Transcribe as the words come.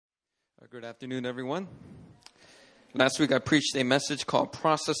Good afternoon, everyone. Last week I preached a message called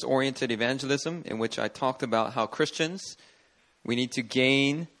Process-Oriented Evangelism, in which I talked about how Christians, we need to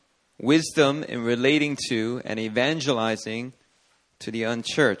gain wisdom in relating to and evangelizing to the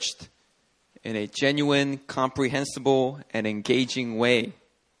unchurched in a genuine, comprehensible, and engaging way.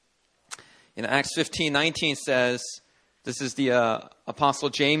 In Acts 15:19 says, this is the Apostle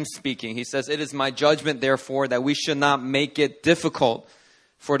James speaking. He says, "It is my judgment, therefore, that we should not make it difficult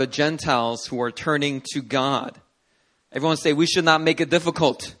for the Gentiles who are turning to God." Everyone say, we should not make it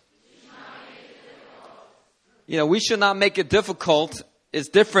difficult. We should not make it difficult is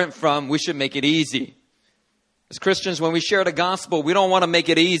different from we should make it easy. As Christians, when we share the gospel, we don't want to make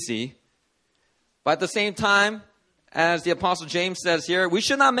it easy. But at the same time, as the Apostle James says here, we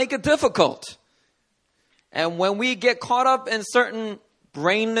should not make it difficult. And when we get caught up in certain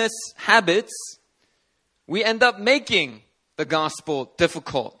brainless habits, we end up making the gospel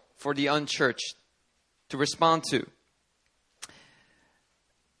difficult for the unchurched to respond to.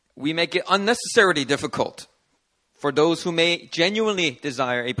 We make it unnecessarily difficult for those who may genuinely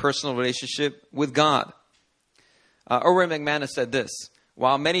desire a personal relationship with God. Erwin McManus said this: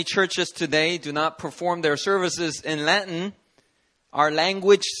 "While many churches today do not perform their services in Latin, our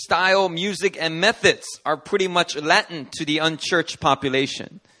language, style, music, and methods are pretty much Latin to the unchurched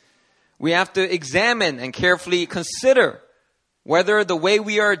population. We have to examine and carefully consider whether the way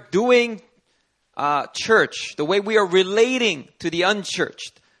we are doing church, the way we are relating to the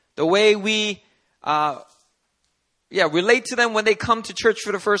unchurched, the way we relate to them when they come to church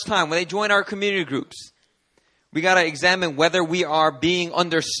for the first time, when they join our community groups. We got to examine whether we are being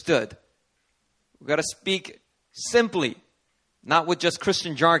understood. We got to speak simply, not with just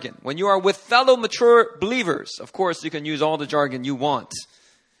Christian jargon. When you are with fellow mature believers, of course, you can use all the jargon you want.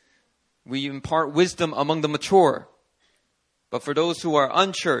 We impart wisdom among the mature. But for those who are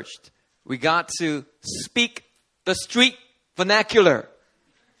unchurched, we got to speak the street vernacular.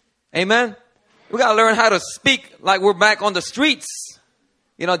 Amen? We got to learn how to speak like we're back on the streets.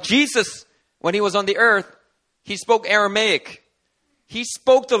 Jesus, when he was on the earth, he spoke Aramaic. He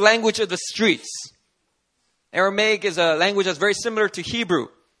spoke the language of the streets. Aramaic is a language that's very similar to Hebrew.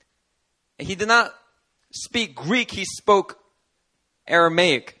 He did not speak Greek, he spoke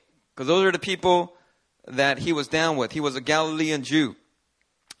Aramaic, because those are the people that he was down with. He was a Galilean Jew.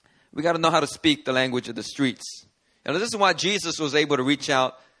 We got to know how to speak the language of the streets. This is why Jesus was able to reach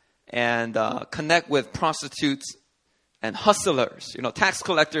out and connect with prostitutes and hustlers. Tax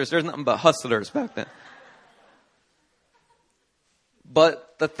collectors, there's nothing but hustlers back then.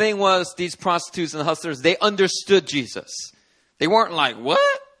 But the thing was, these prostitutes and hustlers, they understood Jesus. They weren't like,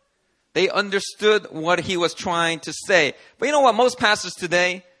 what? They understood what he was trying to say. But you know what? Most pastors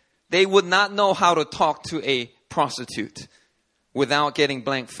today, they would not know how to talk to a prostitute without getting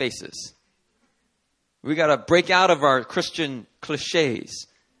blank faces. We got to break out of our Christian cliches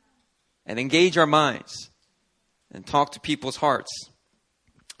and engage our minds and talk to people's hearts.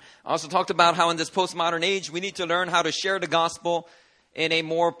 I also talked about how in this postmodern age, we need to learn how to share the gospel in a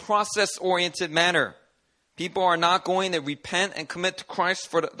more process-oriented manner. People are not going to repent and commit to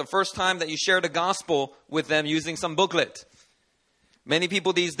Christ for the first time that you share the gospel with them using some booklet. Many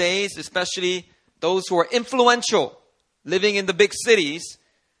people these days, especially those who are influential, living in the big cities,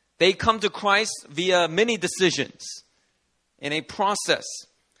 they come to Christ via many decisions in a process.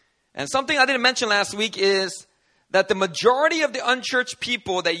 And something I didn't mention last week is that the majority of the unchurched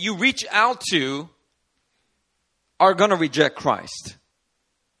people that you reach out to are going to reject Christ.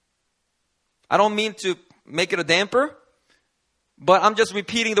 I don't mean to make it a damper, but I'm just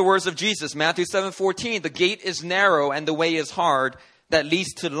repeating the words of Jesus. Matthew 7:14, "The gate is narrow and the way is hard that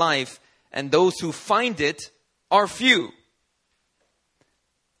leads to life, and those who find it are few."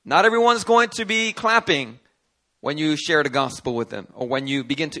 Not everyone's going to be clapping when you share the gospel with them or when you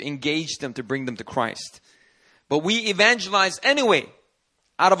begin to engage them to bring them to Christ. But we evangelize anyway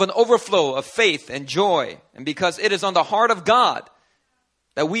out of an overflow of faith and joy, and because it is on the heart of God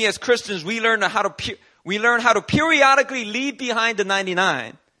that we as Christians, we learn how to periodically leave behind the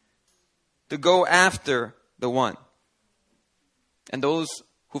 99 to go after the one. And those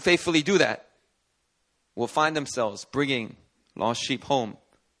who faithfully do that will find themselves bringing lost sheep home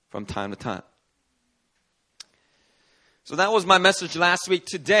from time to time. So that was my message last week.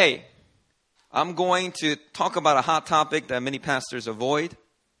 Today, I'm going to talk about a hot topic that many pastors avoid.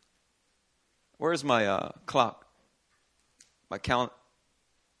 Where's my clock? My count?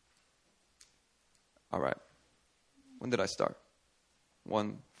 All right. When did I start?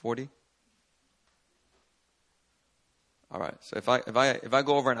 1:40? All right. So if I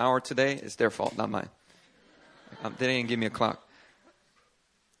go over an hour today, it's their fault, not mine. They didn't give me a clock.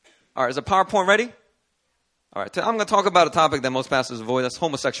 All right, is the PowerPoint ready? All right, I'm going to talk about a topic that most pastors avoid. That's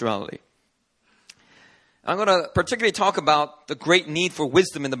homosexuality. I'm going to particularly talk about the great need for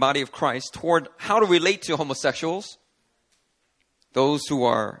wisdom in the body of Christ toward how to relate to homosexuals, those who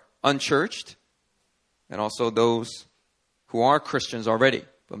are unchurched, and also those who are Christians already,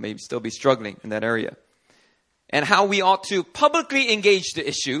 but maybe still be struggling in that area. And how we ought to publicly engage the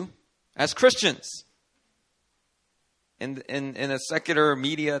issue as Christians in a secular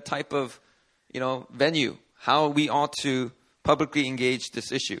media type of, venue. How we ought to publicly engage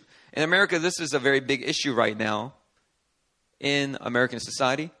this issue. In America, this is a very big issue right now in American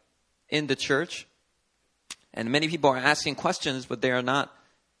society, in the church. And many people are asking questions, but they are not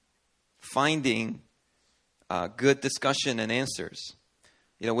finding good discussion and answers.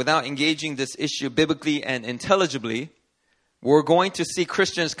 Without engaging this issue biblically and intelligibly, we're going to see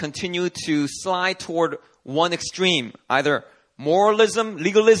Christians continue to slide toward one extreme, either moralism,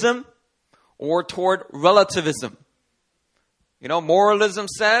 legalism, or toward relativism. Moralism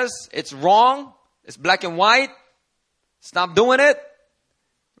says it's wrong, it's black and white, stop doing it.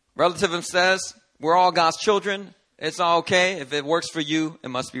 Relativism says we're all God's children, it's all okay. If it works for you, it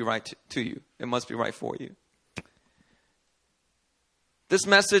must be right to you. It must be right for you. This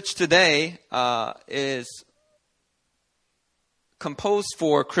message today is composed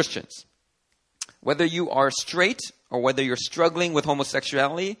for Christians. Whether you are straight or whether you're struggling with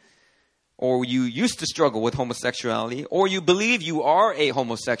homosexuality, or you used to struggle with homosexuality, or you believe you are a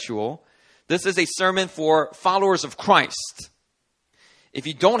homosexual, this is a sermon for followers of Christ. If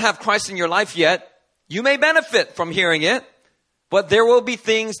you don't have Christ in your life yet, you may benefit from hearing it, but there will be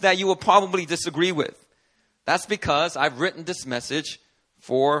things that you will probably disagree with. That's because I've written this message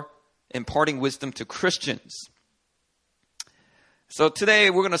for imparting wisdom to Christians. So today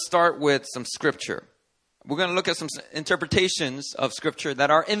we're going to start with some scripture. We're going to look at some interpretations of scripture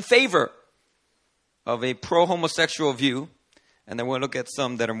that are in favor of a pro-homosexual view, and then we'll look at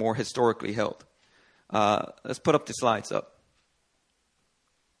some that are more historically held. Let's put up the slides up.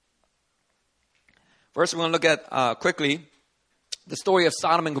 First, we're going to look at, quickly, the story of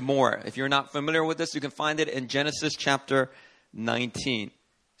Sodom and Gomorrah. If you're not familiar with this, you can find it in Genesis chapter 19.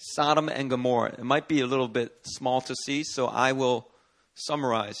 Sodom and Gomorrah. It might be a little bit small to see, so I will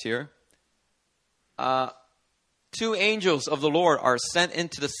summarize here. Two angels of the Lord are sent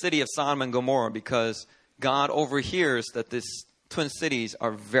into the city of Sodom and Gomorrah because God overhears that these twin cities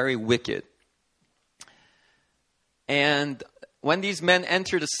are very wicked. And when these men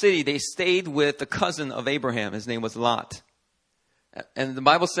entered the city, they stayed with the cousin of Abraham. His name was Lot. And the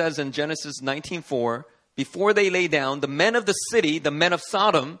Bible says in Genesis 19:4, before they lay down, the men of the city, the men of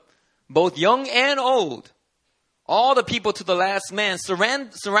Sodom, both young and old, all the people to the last man,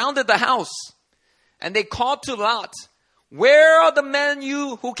 surrounded the house. And they called to Lot, where are the men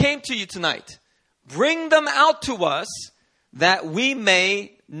who came to you tonight? Bring them out to us that we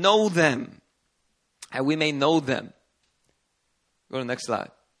may know them. And we may know them. Go to the next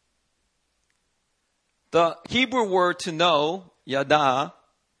slide. The Hebrew word to know, yada,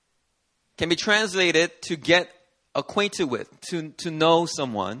 can be translated to get acquainted with, to know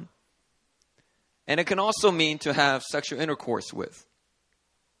someone. And it can also mean to have sexual intercourse with.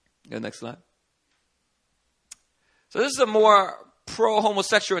 Go to the next slide. So this is a more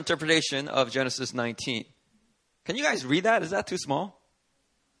pro-homosexual interpretation of Genesis 19. Can you guys read that? Is that too small?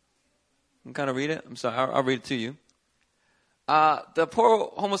 You can kind of read it? I'm sorry, I'll read it to you. The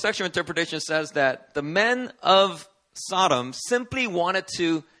pro-homosexual interpretation says that the men of Sodom simply wanted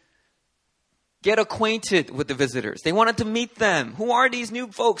to get acquainted with the visitors. They wanted to meet them. Who are these new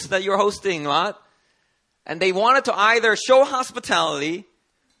folks that you're hosting, Lot? And they wanted to either show hospitality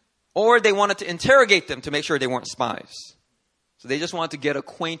or they wanted to interrogate them to make sure they weren't spies. So they just wanted to get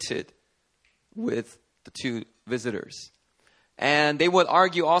acquainted with the two visitors. And they would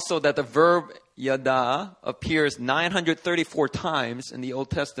argue also that the verb yada appears 934 times in the Old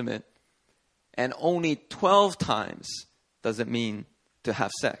Testament. And only 12 times does it mean to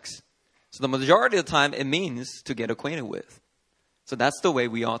have sex. So the majority of the time it means to get acquainted with. So that's the way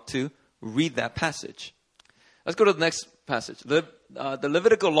we ought to read that passage. Let's go to the next passage. The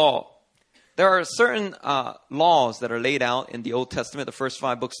Levitical law. There are certain laws that are laid out in the Old Testament, the first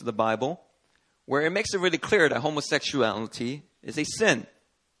 5 books of the Bible, where it makes it really clear that homosexuality is a sin.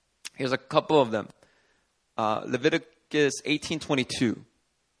 Here's a couple of them. Leviticus 18:22.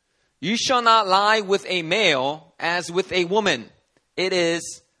 You shall not lie with a male as with a woman. It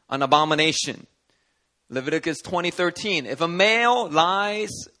is an abomination. Leviticus 20:13. If a male lies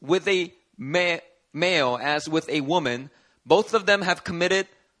with a male as with a woman, both of them have committed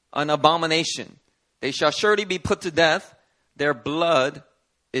an abomination. They shall surely be put to death. Their blood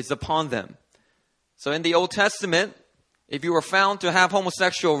is upon them. So in the Old Testament, if you were found to have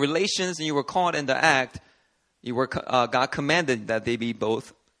homosexual relations and you were caught in the act, God commanded that they be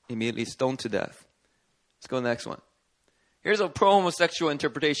both immediately stoned to death. Let's go to the next one. Here's a pro-homosexual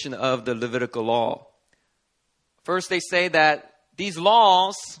interpretation of the Levitical law. First, they say that these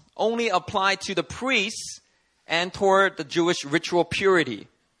laws only apply to the priests and toward the Jewish ritual purity.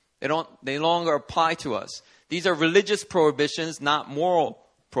 They no longer apply to us. These are religious prohibitions, not moral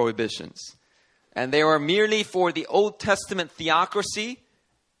prohibitions. And they are merely for the Old Testament theocracy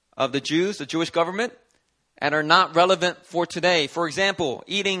of the Jews, the Jewish government, and are not relevant for today. For example,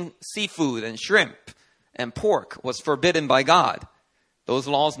 eating seafood and shrimp and pork was forbidden by God. Those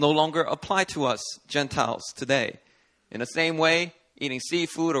laws no longer apply to us, Gentiles, today. In the same way, eating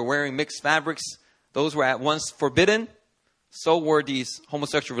seafood or wearing mixed fabrics, those were at once forbidden. So were these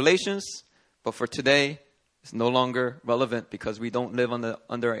homosexual relations. But for today, it's no longer relevant because we don't live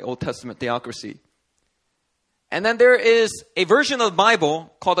under an Old Testament theocracy. And then there is a version of the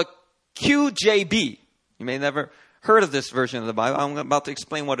Bible called a QJB. You may have never heard of this version of the Bible. I'm about to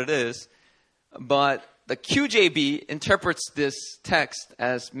explain what it is. But the QJB interprets this text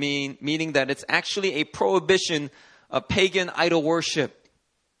as meaning that it's actually a prohibition of pagan idol worship.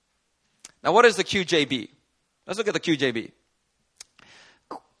 Now, what is the QJB? Let's look at the QJB.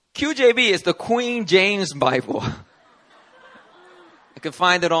 QJB is the Queen James Bible. You can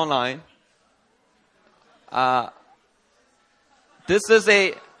find it online. It's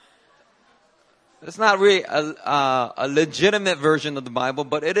not really a legitimate version of the Bible,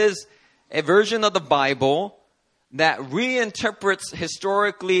 but it is a version of the Bible that reinterprets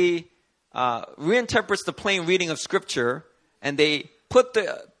the plain reading of Scripture, and they put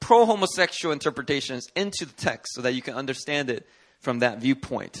the pro-homosexual interpretations into the text so that you can understand it from that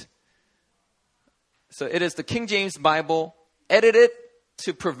viewpoint. So it is the King James Bible edited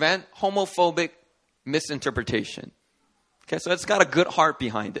to prevent homophobic misinterpretation. Okay, so it's got a good heart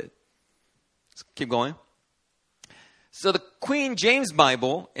behind it. Let's keep going. So the Queen James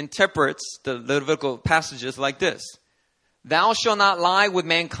Bible interprets the Levitical passages like this. Thou shalt not lie with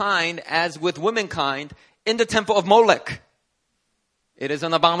mankind as with womankind in the temple of Molech. It is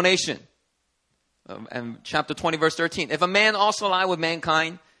an abomination. And chapter 20, verse 13. If a man also lie with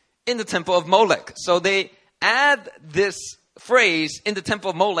mankind in the temple of Molech. So they add this phrase in the temple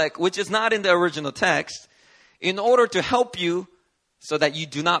of Molech, which is not in the original text, in order to help you so that you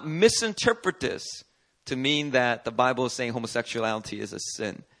do not misinterpret this to mean that the Bible is saying homosexuality is a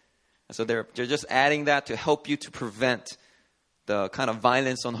sin. And so they're just adding that to help you to prevent the kind of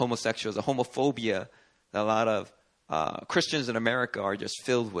violence on homosexuals, the homophobia that a lot of Christians in America are just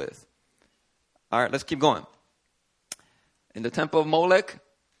filled with. All right, let's keep going. In the temple of Molech,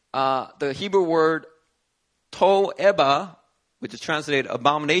 the Hebrew word to'eba, which is translated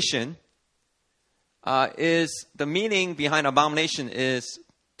abomination, is the meaning behind abomination is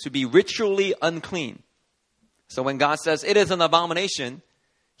to be ritually unclean. So when God says it is an abomination,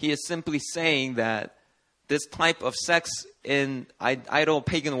 he is simply saying that this type of sex in idol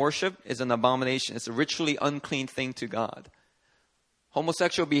pagan worship is an abomination. It's a ritually unclean thing to God.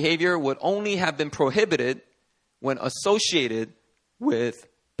 Homosexual behavior would only have been prohibited when associated with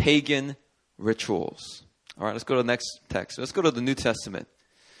pagan rituals. All right, let's go to the next text. Let's go to the New Testament.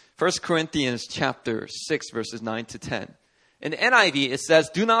 1 Corinthians chapter 6, verses 9 to 10. In the NIV, it says,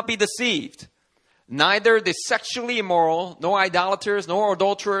 do not be deceived. Neither the sexually immoral, nor idolaters, nor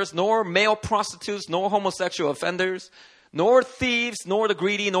adulterers, nor male prostitutes, nor homosexual offenders, nor thieves, nor the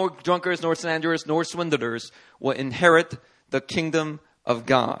greedy, nor drunkards, nor slanderers, nor swindlers will inherit the kingdom of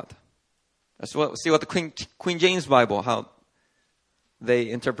God. Let's see what the Queen James Bible, how they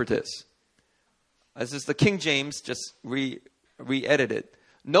interpret this. This is the King James, just re-edited.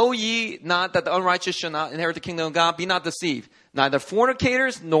 Know ye not that the unrighteous shall not inherit the kingdom of God? Be not deceived. Neither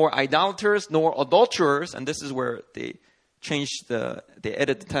fornicators, nor idolaters, nor adulterers, and this is where they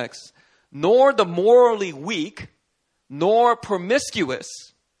edit the text, nor the morally weak, nor promiscuous,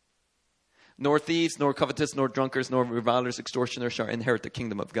 nor thieves, nor covetous, nor drunkards, nor revilers, extortioners shall inherit the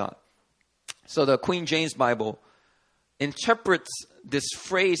kingdom of God. So the Queen James Bible interprets this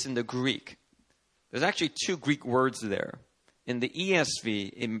phrase in the Greek. There's actually two Greek words there. In the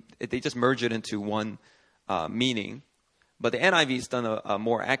ESV, they just merge it into one meaning. But the NIV has done a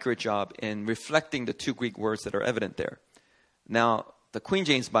more accurate job in reflecting the two Greek words that are evident there. Now, the Queen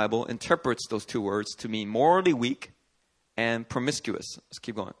James Bible interprets those two words to mean morally weak and promiscuous. Let's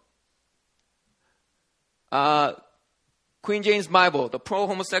keep going. Queen James Bible, the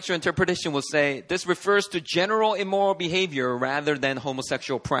pro-homosexual interpretation will say, this refers to general immoral behavior rather than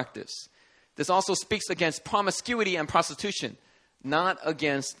homosexual practice. This also speaks against promiscuity and prostitution. not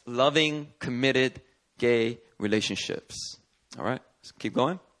against loving, committed gay relationships. All right, let's keep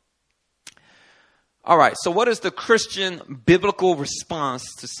going. All right, so what is the Christian biblical response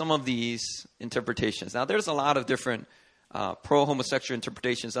to some of these interpretations? Now, there's a lot of different pro-homosexual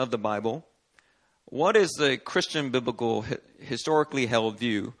interpretations of the Bible. What is the Christian biblical, historically held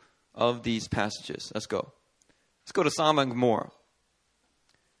view of these passages? Let's go. Let's go to Sodom and Gomorrah.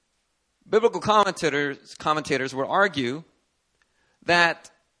 Biblical commentators would argue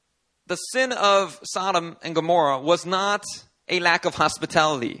that the sin of Sodom and Gomorrah was not a lack of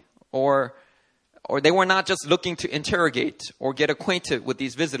hospitality, or they were not just looking to interrogate or get acquainted with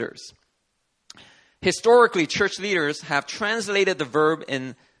these visitors. Historically, church leaders have translated the verb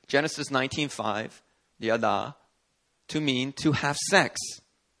in Genesis 19:5, yada, to mean to have sex.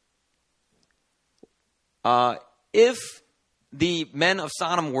 If the men of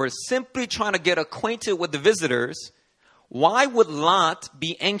Sodom were simply trying to get acquainted with the visitors, why would Lot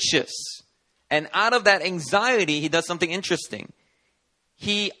be anxious? And out of that anxiety, he does something interesting.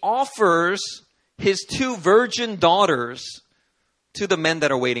 He offers his 2 virgin daughters to the men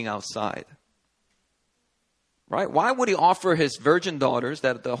that are waiting outside. Right? Why would he offer his virgin daughters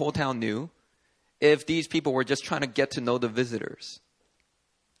that the whole town knew if these people were just trying to get to know the visitors?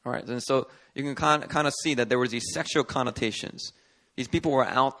 All right, and so you can kind of see that there were these sexual connotations. These people were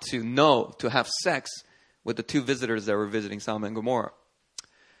out to have sex with the 2 visitors that were visiting Sodom and Gomorrah.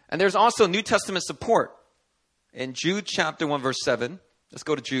 And there's also New Testament support. In Jude chapter 1, verse 7, let's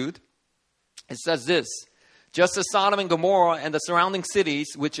go to Jude. It says this: just as Sodom and Gomorrah and the surrounding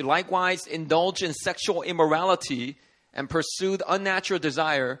cities, which likewise indulge in sexual immorality and pursued unnatural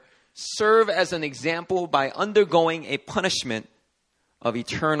desire, serve as an example by undergoing a punishment of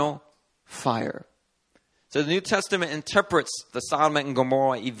eternal fire. So the New Testament interprets the Sodom and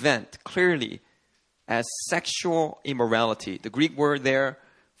Gomorrah event clearly as sexual immorality. The Greek word there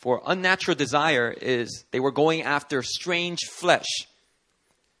for unnatural desire is they were going after strange flesh,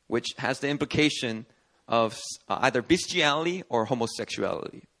 which has the implication of either bestiality or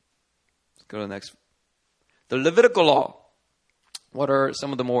homosexuality. Let's go to the next. The Levitical law. What are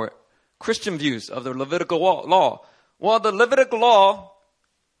some of the more Christian views of the Levitical law? Well, the Levitical law,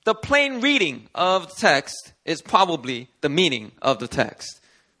 the plain reading of the text is probably the meaning of the text.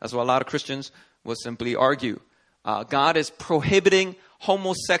 That's what a lot of Christians will simply argue. God is prohibiting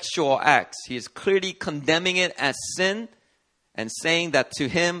homosexual acts. He is clearly condemning it as sin and saying that to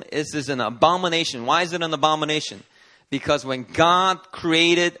him this is an abomination. Why is it an abomination? Because when God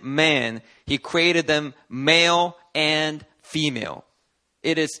created man, he created them male and female.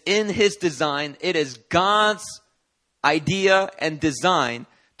 It is in his design. It is God's idea and design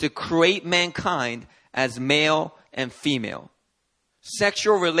to create mankind as male and female.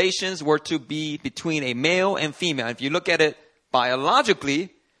 Sexual relations were to be between a male and female. If you look at it biologically,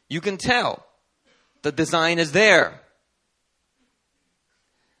 you can tell the design is there.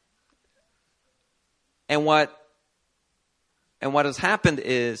 And what has happened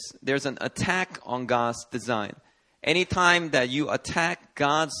is there's an attack on God's design. Anytime that you attack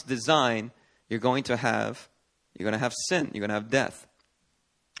God's design, you're going to have sin. You're going to have death.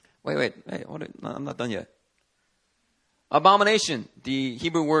 Wait. I'm not done yet. Abomination, the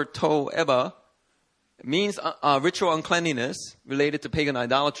Hebrew word to'eba, means ritual uncleanliness related to pagan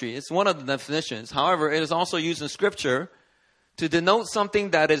idolatry. It's one of the definitions. However, it is also used in Scripture to denote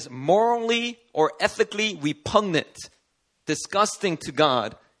something that is morally or ethically repugnant, disgusting to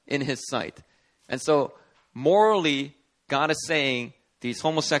God in his sight. And so, morally, God is saying these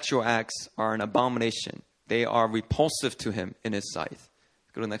homosexual acts are an abomination. They are repulsive to him in his sight.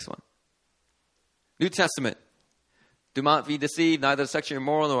 Let's go to the next one. New Testament. Do not be deceived, neither sexually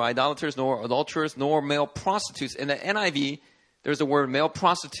immoral, nor idolaters, nor adulterers, nor male prostitutes. In the NIV, there's the word male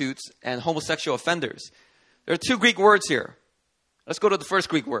prostitutes and homosexual offenders. There are 2 Greek words here. Let's go to the first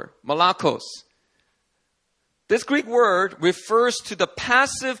Greek word, malakos. This Greek word refers to the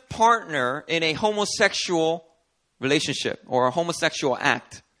passive partner in a homosexual relationship or a homosexual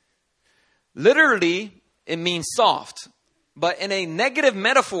act. Literally, it means soft. But in a negative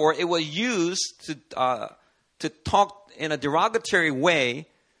metaphor, it was used to talk in a derogatory way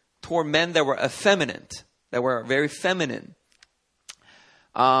toward men that were effeminate, that were very feminine.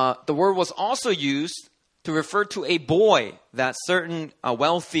 The word was also used to refer to a boy that certain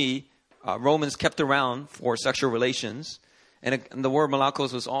wealthy Romans kept around for sexual relations. And the word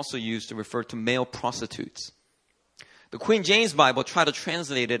malakos was also used to refer to male prostitutes. The Queen James Bible tried to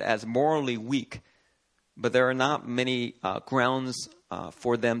translate it as morally weak, but there are not many grounds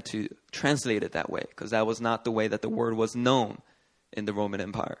for them to translate it that way, because that was not the way that the word was known in the Roman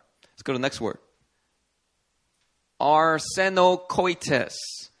Empire. Let's go to the next word. arsenokoites.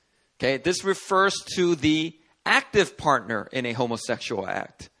 Okay, this refers to the active partner in a homosexual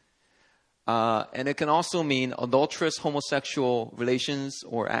act. And it can also mean adulterous homosexual relations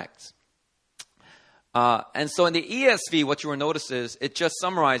or acts. And so in the ESV, what you will notice is it just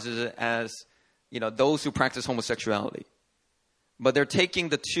summarizes it as, those who practice homosexuality. But they're taking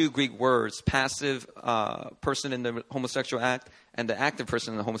the two Greek words, passive person in the homosexual act and the active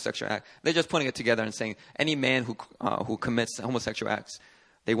person in the homosexual act. They're just putting it together and saying any man who commits homosexual acts,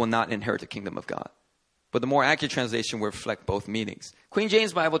 they will not inherit the kingdom of God. But the more accurate translation will reflect both meanings. Queen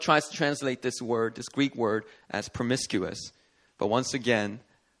James Bible tries to translate this word, this Greek word, as promiscuous. But once again,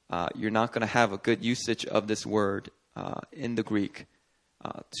 you're not going to have a good usage of this word in the Greek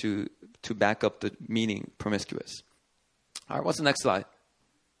to back up the meaning promiscuous. All right, what's the next slide?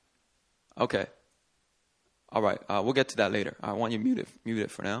 Okay. All right, we'll get to that later. I want you to mute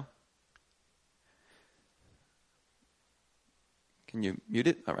it for now. Can you mute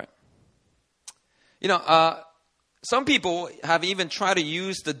it? All right. Some people have even tried to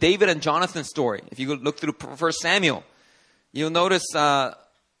use the David and Jonathan story. If you look through 1 Samuel, you'll notice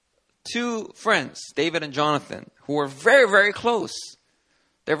two friends, David and Jonathan, who were very, very close.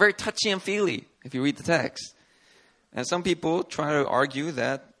 They're very touchy and feely if you read the text. And some people try to argue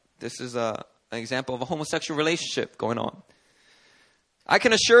that this is an example of a homosexual relationship going on. I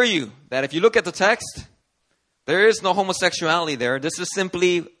can assure you that if you look at the text, there is no homosexuality there. This is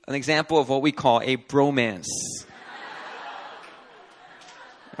simply an example of what we call a bromance.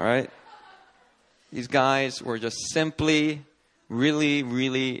 All right? These guys were just simply really,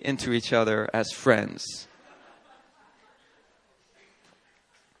 really into each other as friends.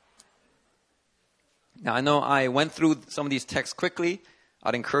 Now, I know I went through some of these texts quickly.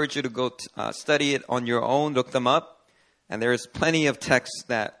 I'd encourage you to go study it on your own, look them up. And there's plenty of texts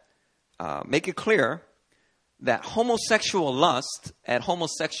that make it clear that homosexual lust and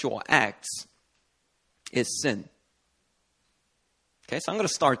homosexual acts is sin. Okay, so I'm going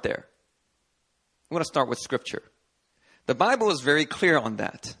to start there. I'm going to start with Scripture. The Bible is very clear on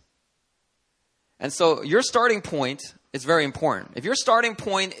that. And so your starting point is very important. If your starting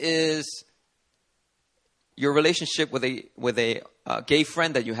point is your relationship with a gay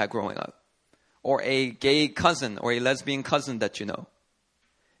friend that you had growing up, or a gay cousin or a lesbian cousin that you know,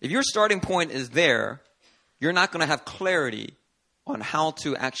 if your starting point is there, you're not going to have clarity on how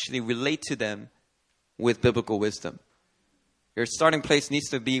to actually relate to them with biblical wisdom. Your starting place needs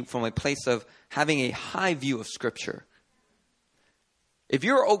to be from a place of having a high view of Scripture. If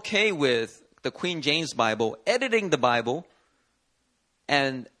you're okay with the Queen James Bible, editing the Bible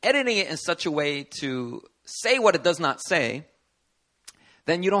and editing it in such a way to say what it does not say,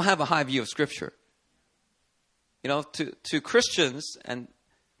 then you don't have a high view of Scripture. To Christians, and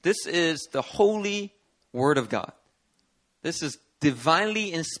this is the holy Word of God. This is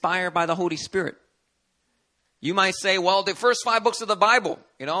divinely inspired by the Holy Spirit. You might say, well, the first 5 books of the Bible,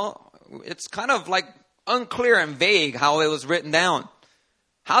 it's kind of like unclear and vague how it was written down.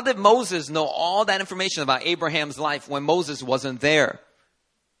 How did Moses know all that information about Abraham's life when Moses wasn't there?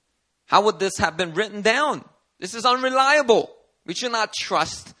 How would this have been written down? This is unreliable. We should not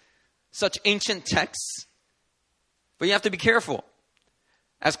trust such ancient texts. But you have to be careful.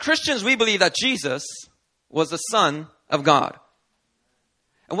 As Christians, we believe that Jesus was the Son of God.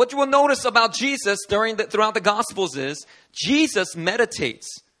 And what you will notice about Jesus throughout the Gospels is Jesus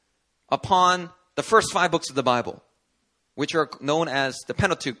meditates upon the first 5 books of the Bible, which are known as the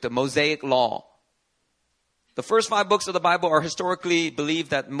Pentateuch, the Mosaic Law. The first 5 books of the Bible are historically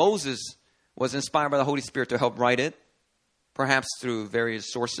believed that Moses was inspired by the Holy Spirit to help write it, perhaps through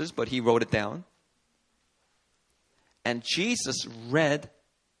various sources, but he wrote it down. And Jesus read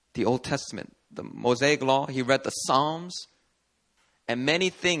the Old Testament, the Mosaic Law. He read the Psalms, and many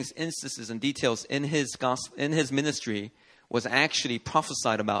things, instances, and details in his gospel, in his ministry was actually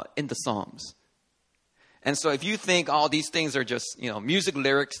prophesied about in the Psalms. And so if you think all these things are just, music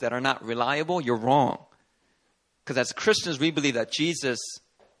lyrics that are not reliable, you're wrong. Because as Christians, we believe that Jesus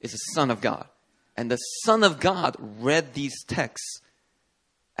is the Son of God. And the Son of God read these texts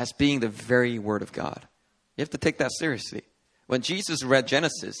as being the very Word of God. You have to take that seriously. When Jesus read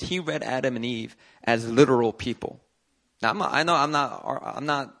Genesis, he read Adam and Eve as literal people. Now, I'm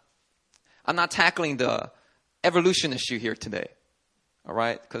not tackling the evolution issue here today. All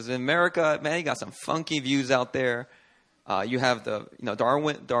right? Because in America, man, you got some funky views out there. You have the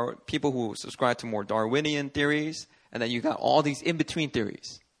people who subscribe to more Darwinian theories, and then you got all these in-between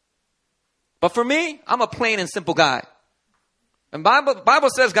theories. But for me, I'm a plain and simple guy. And Bible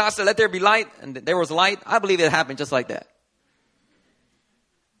says God said, "Let there be light," and there was light. I believe it happened just like that.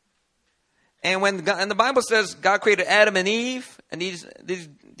 And when God, and the Bible says God created Adam and Eve, and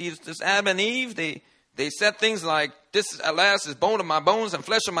this Adam and Eve, they said things like, this at last is bone of my bones and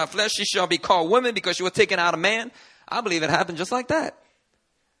flesh of my flesh. She shall be called woman because she was taken out of man. I believe it happened just like that.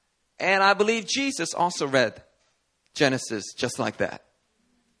 And I believe Jesus also read Genesis just like that,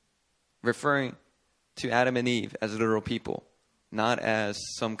 referring to Adam and Eve as literal people, not as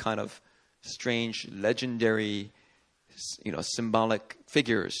some kind of strange, legendary, symbolic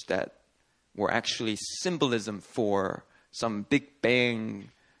figures that were actually symbolism for some big bang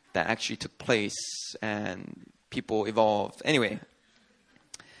that actually took place and people evolved. Anyway.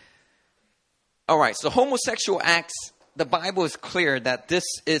 All right, so homosexual acts, the Bible is clear that this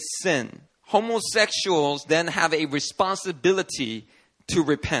is sin. Homosexuals then have a responsibility to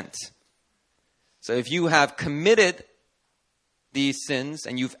repent. So if you have committed these sins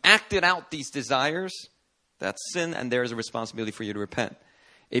and you've acted out these desires, that's sin, and there is a responsibility for you to repent.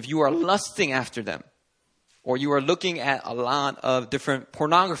 If you are lusting after them, or you are looking at a lot of different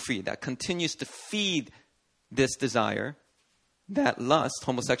pornography that continues to feed this desire, that lust,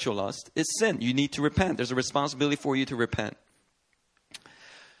 homosexual lust, is sin. You need to repent. There's a responsibility for you to repent.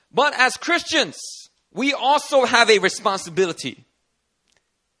 But as Christians, we also have a responsibility.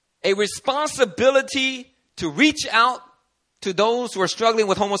 A responsibility to reach out to those who are struggling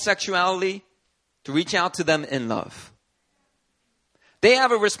with homosexuality, to reach out to them in love. They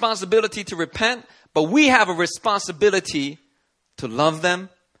have a responsibility to repent, but we have a responsibility to love them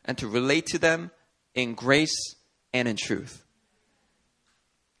and to relate to them in grace and in truth.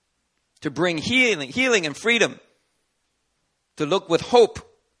 To bring healing and freedom. To look with hope.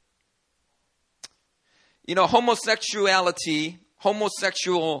 Homosexuality,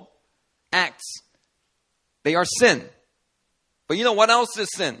 homosexual acts, they are sin. But you know what else is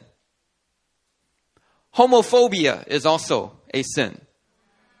sin? Homophobia is also a sin.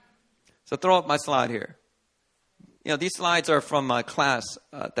 So throw up my slide here. These slides are from my class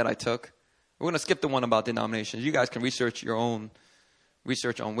that I took. We're going to skip the one about denominations. You guys can research your own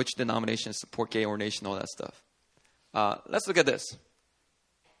research on which denominations support gay ordination, all that stuff. Let's look at this.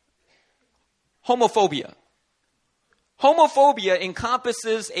 Homophobia. Homophobia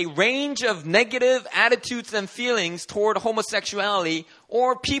encompasses a range of negative attitudes and feelings toward homosexuality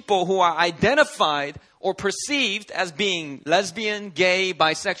or people who are identified or perceived as being lesbian, gay,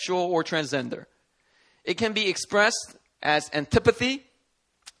 bisexual, or transgender. It can be expressed as antipathy,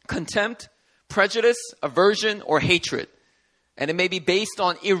 contempt, prejudice, aversion, or hatred. And it may be based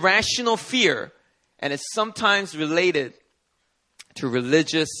on irrational fear and is sometimes related to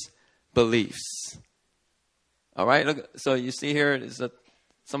religious beliefs. All right, look, so you see here is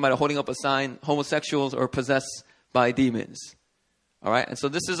somebody holding up a sign, homosexuals are possessed by demons. All right, and so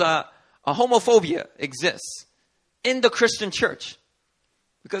this is a homophobia exists in the Christian church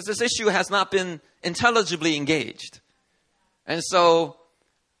because this issue has not been intelligibly engaged. And so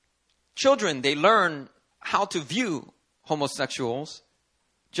children, they learn how to view homosexuals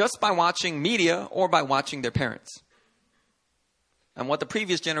just by watching media or by watching their parents. And what the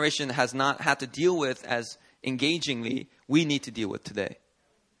previous generation has not had to deal with as engagingly, we need to deal with today.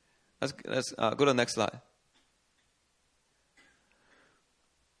 Let's go to the next slide.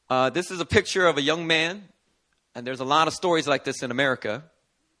 This is a picture of a young man, and there's a lot of stories like this in America.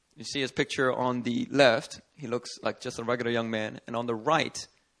 You see his picture on the left. He looks like just a regular young man. And on the right,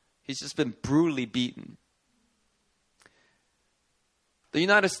 he's just been brutally beaten. The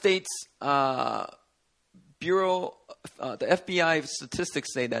United States Bureau, the FBI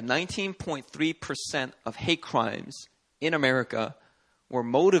statistics say that 19.3% of hate crimes in America were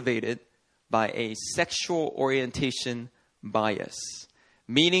motivated by a sexual orientation bias.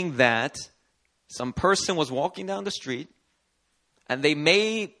 Meaning that some person was walking down the street and they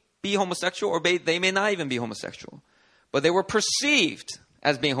may be homosexual or they may not even be homosexual. But they were perceived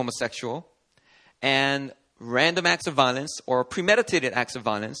as being homosexual, and random acts of violence or premeditated acts of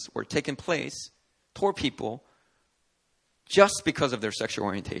violence were taking place toward people just because of their sexual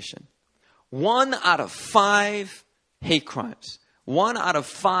orientation. 1 out of 5 hate crimes, 1 out of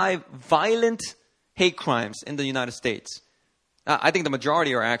 5 violent hate crimes in the United States. I think the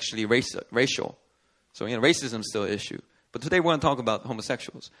majority are actually racial. So, racism is still an issue. But today we're going to talk about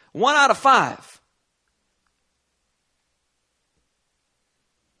homosexuals. 1 out of 5.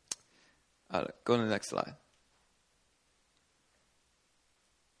 Go to the next slide.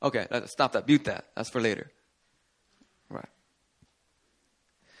 Okay, stop that. Mute that. That's for later. Right.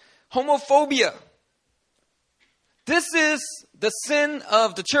 Homophobia. This is the sin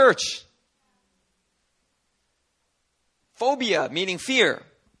of the church. Phobia, meaning fear.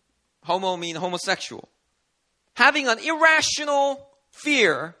 Homo meaning homosexual. Having an irrational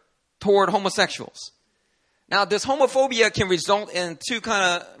fear toward homosexuals. Now, this homophobia can result in two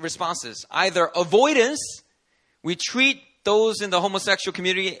kind of responses. Either avoidance, we treat those in the homosexual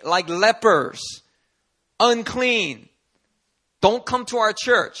community like lepers, unclean. Don't come to our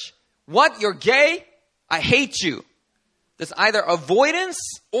church. What? You're gay? I hate you. There's either avoidance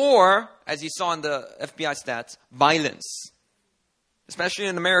or, as you saw in the FBI stats, violence. Especially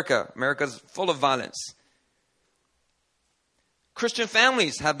in America. America's full of violence. Christian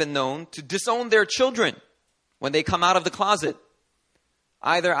families have been known to disown their children when they come out of the closet,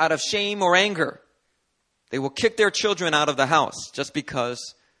 either out of shame or anger. They will kick their children out of the house just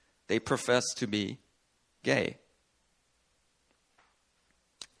because they profess to be gay.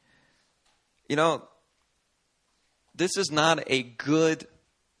 You know, this is not a good,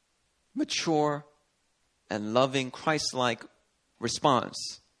 mature, and loving, Christ-like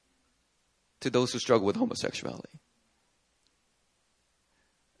response to those who struggle with homosexuality.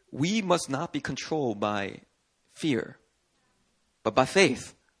 We must not be controlled by fear, but by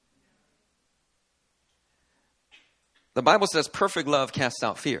faith. The Bible says perfect love casts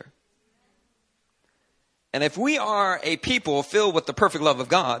out fear. And if we are a people filled with the perfect love of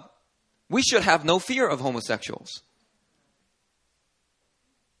God, we should have no fear of homosexuals.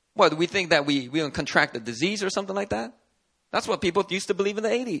 What, do we think that we're going to contract a disease or something like that? That's what people used to believe in the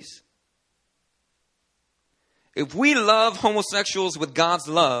 80s. If we love homosexuals with God's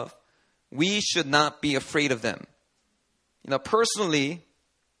love, we should not be afraid of them. You know, personally,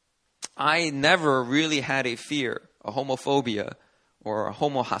 I never really had a fear, a homophobia, or a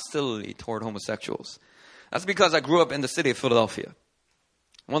homo hostility toward homosexuals. That's because I grew up in the city of Philadelphia.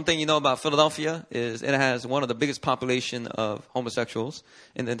 One thing you know about Philadelphia is it has one of the biggest population of homosexuals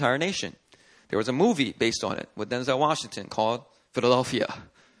in the entire nation. There was a movie based on it with Denzel Washington called Philadelphia.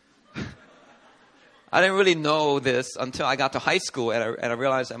 I didn't really know this until I got to high school, and I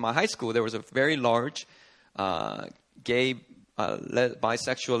realized at my high school there was a very large gay,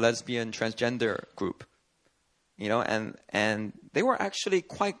 bisexual, lesbian, transgender group. You know, and they were actually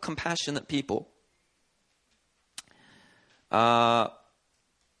quite compassionate people. I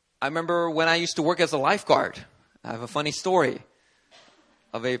remember when I used to work as a lifeguard. I have a funny story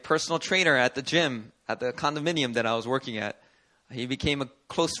of a personal trainer at the gym, at the condominium that I was working at. He became a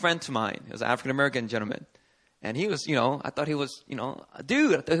close friend to mine. He was an African-American gentleman. And he was, I thought he was, a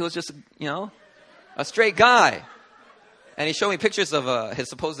dude. I thought he was just, a straight guy. And he showed me pictures of his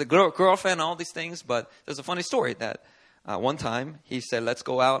supposed girlfriend and all these things. But there's a funny story that one time he said, let's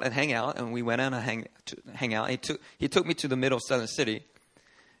go out and hang out. And we went in and hang out. He took me to the middle of Southern City.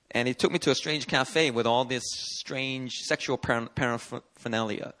 And he took me to a strange cafe with all this strange sexual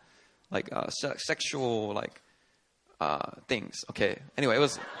paraphernalia. Like sexual, things. Okay. Anyway,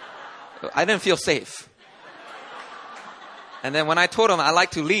 I didn't feel safe. And then when I told him I'd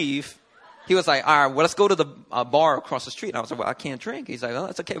like to leave, he was like, all right, well, let's go to the bar across the street. And I was like, well, I can't drink. He's like, oh,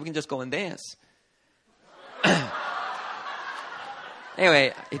 it's okay. We can just go and dance.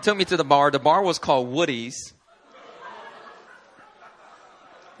 Anyway, he took me to the bar. The bar was called Woody's.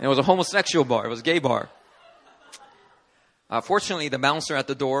 And it was a homosexual bar. It was a gay bar. Fortunately, the bouncer at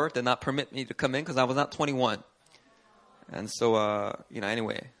the door did not permit me to come in because I was not 21. And so,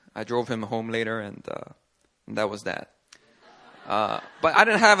 anyway, I drove him home later, and that was that. But I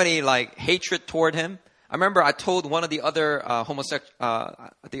didn't have any hatred toward him. I remember I told one of the other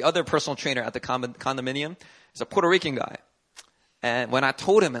the other personal trainer at the condominium, he's a Puerto Rican guy. And when I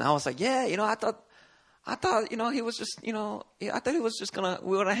told him, and I was like, yeah, I thought he was just, I thought he was just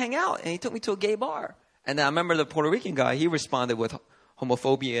we were gonna hang out, and he took me to a gay bar. And then I remember the Puerto Rican guy, he responded with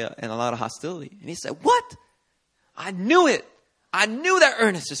homophobia and a lot of hostility. And he said, what? I knew it. I knew that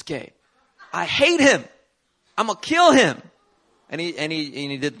Ernest is gay. I hate him. I'm gonna kill him. And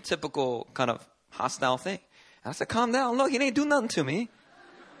he did the typical kind of hostile thing. And I said, calm down. Look, he didn't do nothing to me.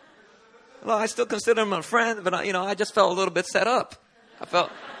 Look, I still consider him a friend, but I just felt a little bit set up. I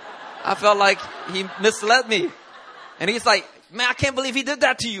felt like he misled me. And he's like, man, I can't believe he did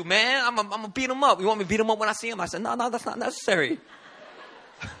that to you, man. I'm gonna beat him up. You want me to beat him up when I see him? I said, no, that's not necessary.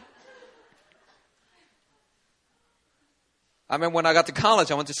 I remember when I got to college,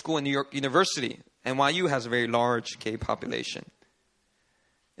 I went to school in New York University. NYU has a very large gay population.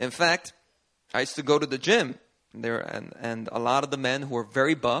 In fact, I used to go to the gym there, and a lot of the men who were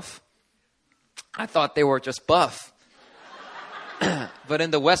very buff, I thought they were just buff. But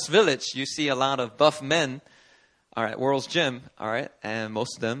in the West Village, you see a lot of buff men, all right, World's Gym, all right, and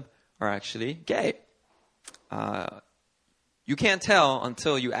most of them are actually gay. You can't tell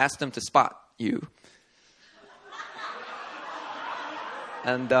until you ask them to spot you.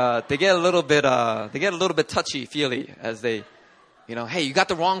 And they get a little bit touchy-feely as they, Hey, you got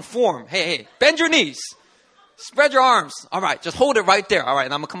the wrong form. Hey, bend your knees. Spread your arms. All right, just hold it right there. All right,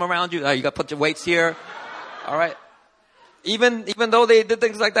 and I'm going to come around you. You got to put your weights here. All right. Even though they did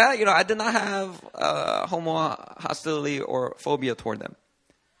things like that, I did not have homo hostility or phobia toward them.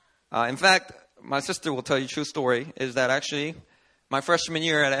 In fact, my sister will tell you a true story, is that actually my freshman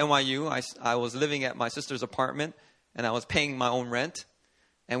year at NYU, I was living at my sister's apartment, and I was paying my own rent.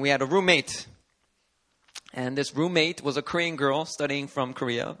 And we had a roommate. And this roommate was a Korean girl studying from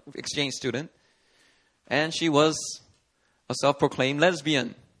Korea, exchange student. And she was a self-proclaimed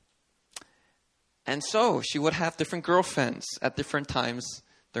lesbian. And so she would have different girlfriends at different times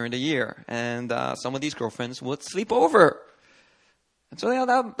during the year. And some of these girlfriends would sleep over. And so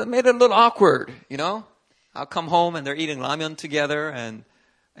that made it a little awkward, I'll come home and they're eating ramen together. And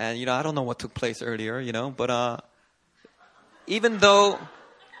I don't know what took place earlier, But even though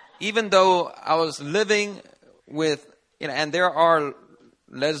I was living with, and there are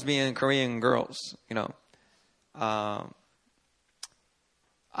lesbian Korean girls, I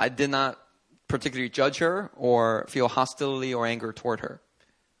did not particularly judge her or feel hostility or anger toward her.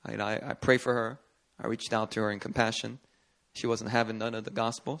 I pray for her. I reached out to her in compassion. She wasn't having none of the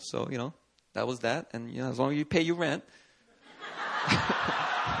gospel, so, that was that. And, as long as you pay your rent,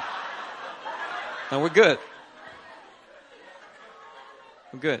 and we're good.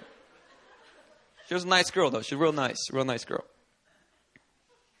 We're good. She was a nice girl, though. She's real nice girl.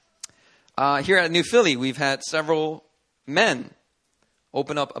 Here at New Philly, we've had several men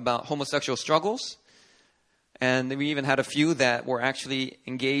open up about homosexual struggles. And we even had a few that were actually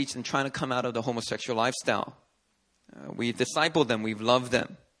engaged in trying to come out of the homosexual lifestyle. We've discipled them. We've loved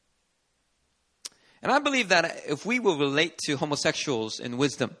them. And I believe that if we will relate to homosexuals in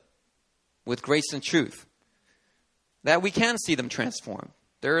wisdom, with grace and truth, that we can see them transform.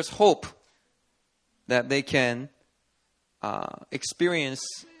 There is hope that they can experience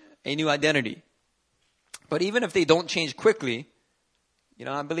a new identity. But even if they don't change quickly,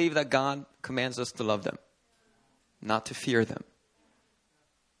 I believe that God commands us to love them, not to fear them.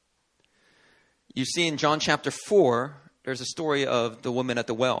 You see in John chapter 4, there's a story of the woman at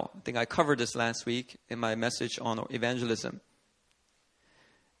the well. I think I covered this last week in my message on evangelism.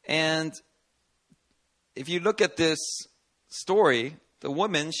 And if you look at this story, the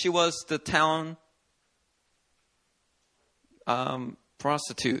woman, she was the town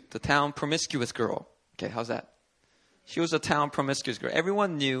prostitute, the town promiscuous girl. Okay, how's that? She was a town promiscuous girl.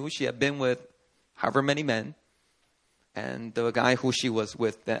 Everyone knew she had been with however many men. And the guy who she was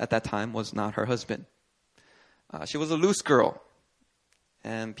with at that time was not her husband. She was a loose girl.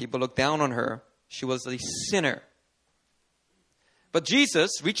 And people looked down on her. She was a sinner. But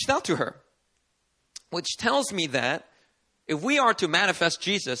Jesus reached out to her. Which tells me that if we are to manifest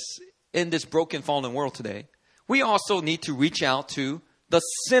Jesus in this broken, fallen world today, we also need to reach out to the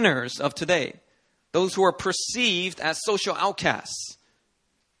sinners of today. Those who are perceived as social outcasts.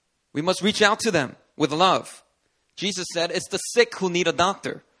 We must reach out to them with love. Jesus said, it's the sick who need a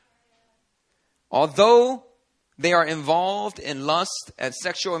doctor. Although they are involved in lust and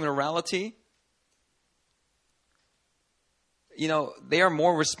sexual immorality, they are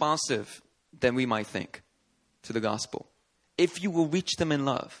more responsive than we might think to the gospel. If you will reach them in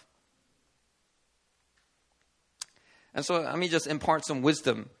love. And so let me just impart some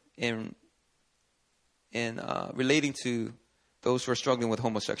wisdom in relating to those who are struggling with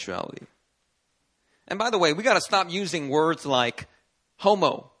homosexuality. And by the way, we got to stop using words like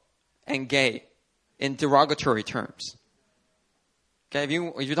homo and gay in derogatory terms. Okay, if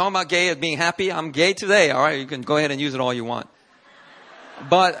you're talking about gay as being happy, I'm gay today. All right, you can go ahead and use it all you want.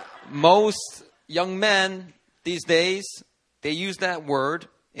 But most young men these days, they use that word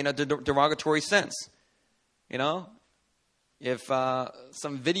in a derogatory sense. If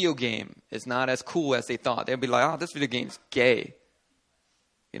some video game is not as cool as they thought, they'll be like, oh, this video game's gay.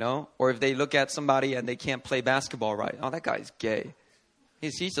 Or if they look at somebody and they can't play basketball right, oh, that guy's gay.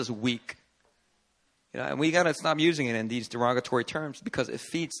 He's just weak. And we got to stop using it in these derogatory terms because it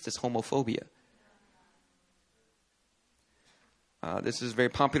feeds this homophobia. This is very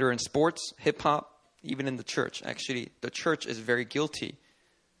popular in sports, hip-hop, even in the church. Actually, the church is very guilty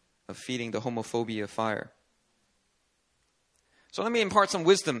of feeding the homophobia fire. So let me impart some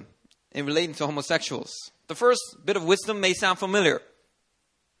wisdom in relating to homosexuals. The first bit of wisdom may sound familiar.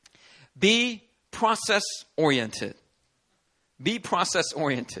 Be process-oriented. Be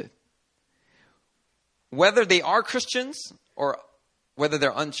process-oriented. Whether they are Christians or whether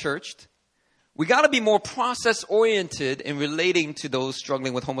they're unchurched, we got to be more process-oriented in relating to those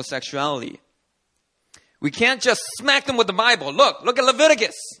struggling with homosexuality. We can't just smack them with the Bible. Look at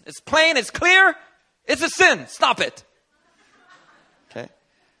Leviticus. It's plain, it's clear. It's a sin. Stop it.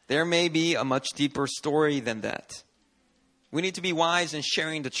 There may be a much deeper story than that. We need to be wise in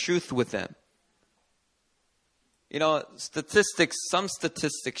sharing the truth with them. You know, some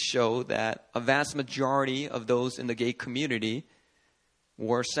statistics show that a vast majority of those in the gay community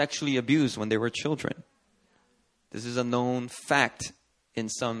were sexually abused when they were children. This is a known fact in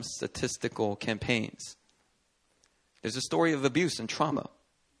some statistical campaigns. There's a story of abuse and trauma.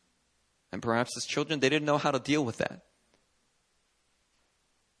 And perhaps as children, they didn't know how to deal with that.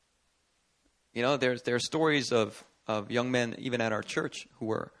 You know, there are stories of young men, even at our church, who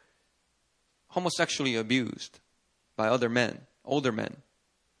were homosexually abused by other men, older men.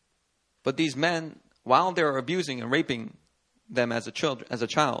 But these men, while they're abusing and raping them as a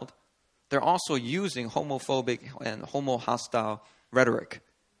child, they're also using homophobic and homo-hostile rhetoric.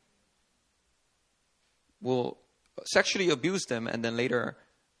 Will sexually abuse them and then later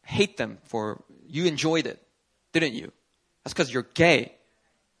hate them for, you enjoyed it, didn't you? That's because you're gay.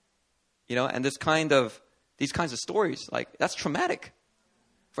 You know, and these kinds of stories, like, that's traumatic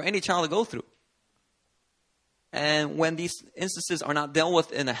for any child to go through. And when these instances are not dealt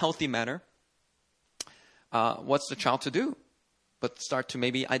with in a healthy manner, what's the child to do? But start to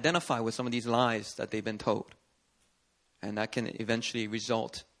maybe identify with some of these lies that they've been told. And that can eventually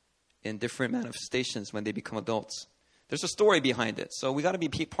result in different manifestations when they become adults. There's a story behind it. So we got to be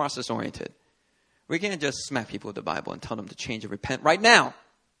process oriented. We can't just smack people with the Bible and tell them to change and repent right now.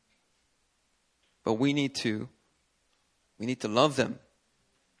 But we need to love them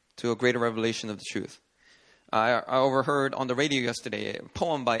to a greater revelation of the truth. I overheard on the radio yesterday a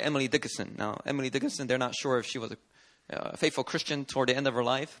poem by Emily Dickinson. Now, Emily Dickinson, they're not sure if she was a faithful Christian toward the end of her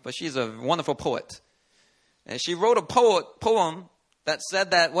life, but she's a wonderful poet. And she wrote a poem that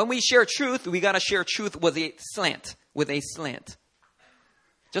said that when we share truth, we got to share truth with a slant.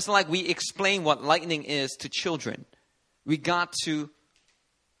 Just like we explain what lightning is to children, we got to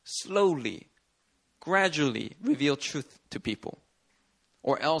slowly, gradually reveal truth to people,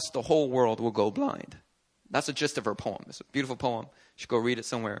 or else the whole world will go blind. That's the gist of her poem. It's a beautiful poem. You should go read it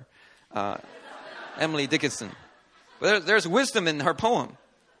somewhere. Emily Dickinson. But there's wisdom in her poem.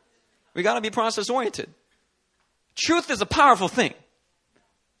 We got to be process-oriented. Truth is a powerful thing.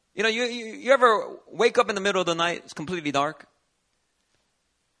 You know, you ever wake up in the middle of the night, it's completely dark,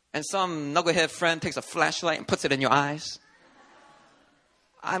 and some knucklehead friend takes a flashlight and puts it in your eyes?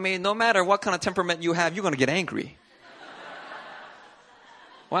 I mean, no matter what kind of temperament you have, you're going to get angry.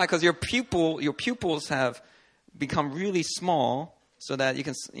 Why? Because your pupils have become really small so that you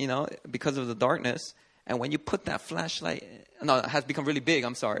can, you know, because of the darkness. And when you put that flashlight, it has become really big,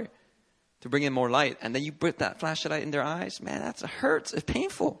 to bring in more light. And then you put that flashlight in their eyes, man, it hurts. It's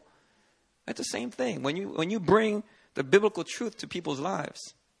painful. It's the same thing. When you bring the biblical truth to people's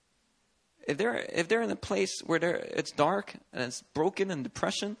lives, if they're in a place where it's dark and it's broken and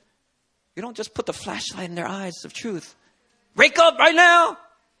depression, you don't just put the flashlight in their eyes of truth. Wake up right now!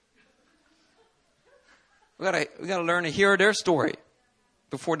 We gotta learn to hear their story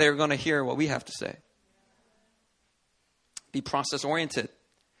before they're going to hear what we have to say. Be process oriented.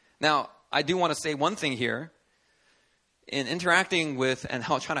 Now, I do want to say one thing here. In interacting with and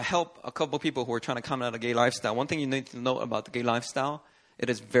trying to help a couple of people who are trying to come out of a gay lifestyle, one thing you need to know about the gay lifestyle, it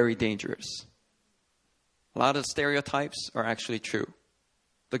is very dangerous. A lot of stereotypes are actually true.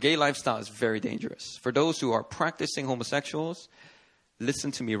 The gay lifestyle is very dangerous. For those who are practicing homosexuals,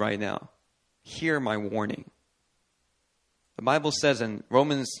 listen to me right now. Hear my warning. The Bible says in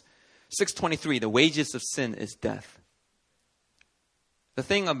Romans 6:23, the wages of sin is death. The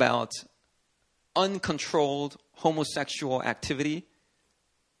thing about uncontrolled homosexual activity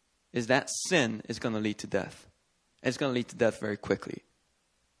is that sin is going to lead to death. It's going to lead to death very quickly.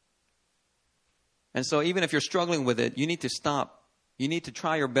 And so even if you're struggling with it, you need to stop. You need to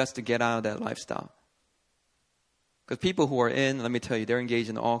try your best to get out of that lifestyle. Because people who are let me tell you, they're engaged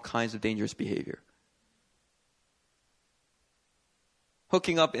in all kinds of dangerous behavior.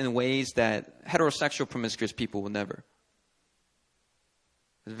 Hooking up in ways that heterosexual promiscuous people will never.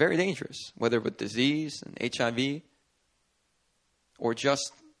 It's very dangerous, whether with disease and HIV or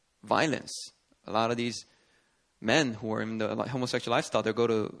just violence. A lot of these men who are in the homosexual lifestyle, they'll go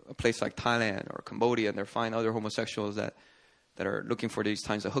to a place like Thailand or Cambodia and they'll find other homosexuals that are looking for these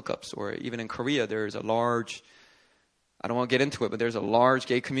kinds of hookups. Or even in Korea, there's a large, I don't want to get into it, but there's a large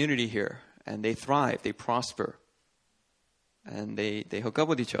gay community here. And they thrive, they prosper. And they hook up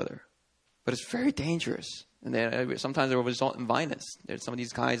with each other. But it's very dangerous. And sometimes it will result in violence. Some of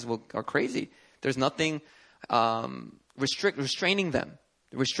these guys are crazy. There's nothing restraining them,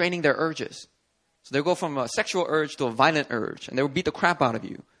 restraining their urges. So they'll go from a sexual urge to a violent urge. And they will beat the crap out of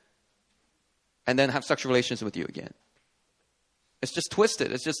you. And then have sexual relations with you again. It's just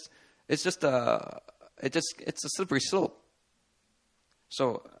twisted. It's a slippery slope.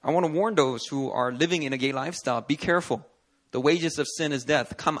 So I want to warn those who are living in a gay lifestyle, be careful. The wages of sin is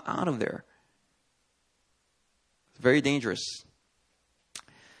death. Come out of there. It's very dangerous.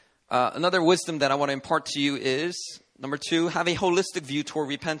 Another wisdom that I want to impart to you is, number 2, have a holistic view toward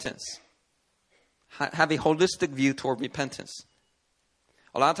repentance. Have a holistic view toward repentance.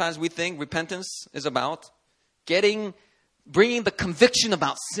 A lot of times we think repentance is about bringing the conviction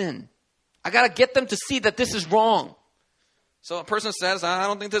about sin. I got to get them to see that this is wrong. So a person says, I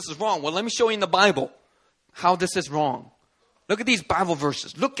don't think this is wrong. Well, let me show you in the Bible how this is wrong. Look at these Bible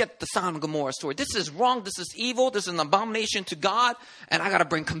verses. Look at the Sodom and Gomorrah story. This is wrong. This is evil. This is an abomination to God. And I got to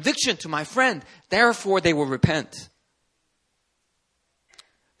bring conviction to my friend. Therefore, they will repent.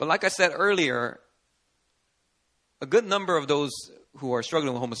 But like I said earlier, a good number of those who are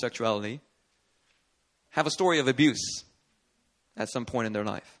struggling with homosexuality have a story of abuse at some point in their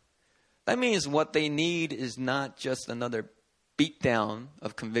life. That means what they need is not just another beatdown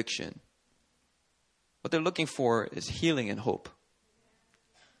of conviction. What they're looking for is healing and hope.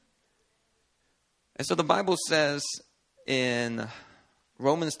 And so the Bible says in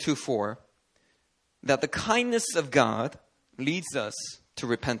Romans 2:4 that the kindness of God leads us to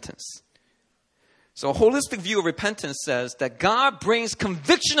repentance. So a holistic view of repentance says that God brings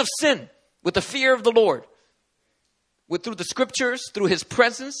conviction of sin with the fear of the Lord, through the scriptures, through his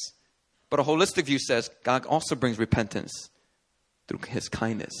presence. But a holistic view says God also brings repentance through his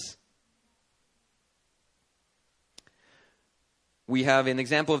kindness. We have an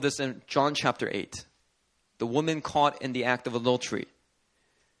example of this in John chapter 8. The woman caught in the act of adultery.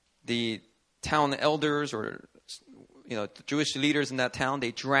 The town elders or the Jewish leaders in that town,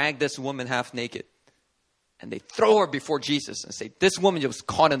 they drag this woman half naked. And they throw her before Jesus and say, this woman was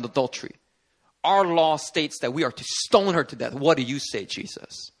caught in adultery. Our law states that we are to stone her to death. What do you say,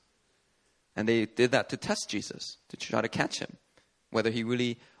 Jesus? And they did that to test Jesus, to try to catch him, whether he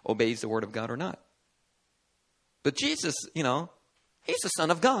really obeys the word of God or not. But Jesus, he's the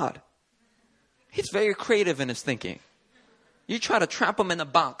Son of God. He's very creative in his thinking. You try to trap him in a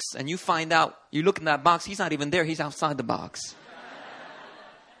box and you find out, you look in that box, he's not even there, he's outside the box.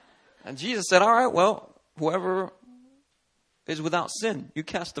 And Jesus said, all right, well, whoever is without sin, you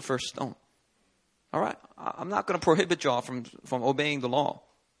cast the first stone. All right, I'm not going to prohibit y'all from obeying the law.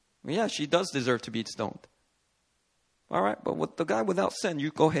 Yeah, she does deserve to be stoned. All right, but with the guy without sin, you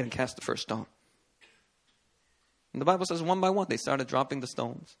go ahead and cast the first stone. And the Bible says one by one, they started dropping the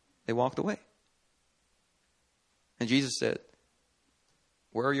stones. They walked away. And Jesus said,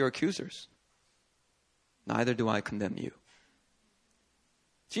 where are your accusers? Neither do I condemn you.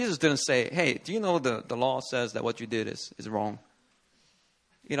 Jesus didn't say, hey, do you know the law says that what you did is wrong?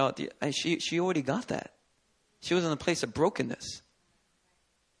 She already got that. She was in a place of brokenness.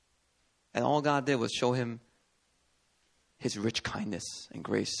 And all God did was show him his rich kindness and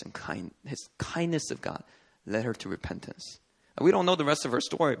grace and his kindness of God led her to repentance. And we don't know the rest of her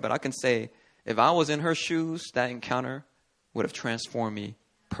story, but I can say, if I was in her shoes, that encounter would have transformed me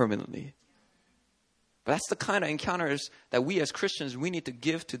permanently. But that's the kind of encounters that we as Christians, we need to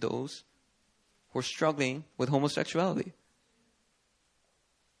give to those who are struggling with homosexuality.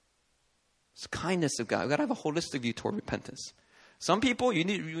 It's the kindness of God. We've got to have a holistic view toward repentance. Some people,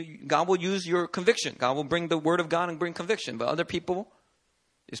 God will use your conviction. God will bring the word of God and bring conviction. But other people,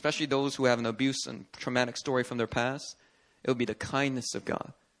 especially those who have an abuse and traumatic story from their past, it will be the kindness of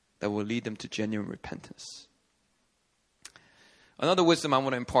God that will lead them to genuine repentance. Another wisdom I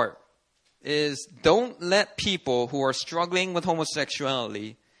want to impart is don't let people who are struggling with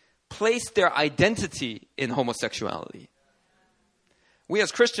homosexuality place their identity in homosexuality. We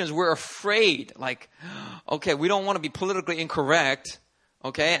as Christians, we're afraid, okay, we don't want to be politically incorrect,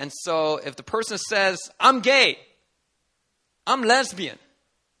 okay? And so if the person says, I'm gay, I'm lesbian,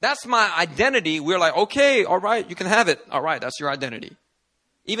 that's my identity, we're like, okay, all right, you can have it. All right, that's your identity.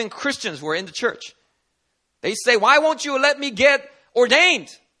 Even Christians who are in the church, they say, why won't you let me get ordained?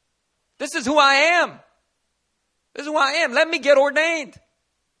 This is who I am. This is who I am. Let me get ordained.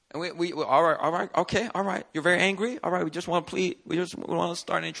 And we all right, okay, all right. You're very angry. All right, we just want to plead. We just want to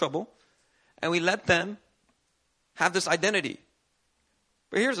start any trouble. And we let them have this identity.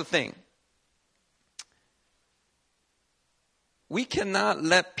 But here's the thing. We cannot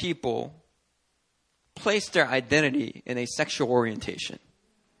let people place their identity in a sexual orientation.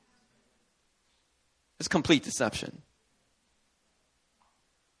 It's complete deception.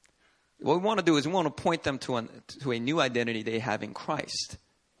 What we want to do is we want to point them to a new identity they have in Christ.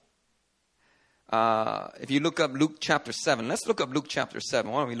 If you look up Luke chapter 7, let's look up Luke chapter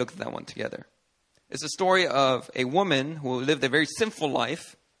 7. Why don't we look at that one together? It's a story of a woman who lived a very sinful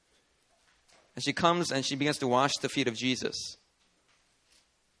life. And she comes and she begins to wash the feet of Jesus.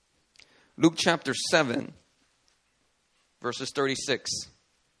 Luke chapter 7, verses 36.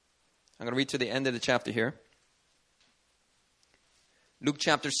 I'm going to read to the end of the chapter here. Luke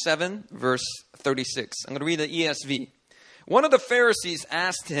chapter 7, verse 36. I'm going to read the ESV. One of the Pharisees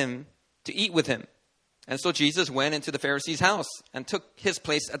asked him to eat with him. And so Jesus went into the Pharisee's house and took his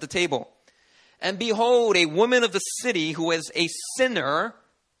place at the table. And behold, a woman of the city who was a sinner,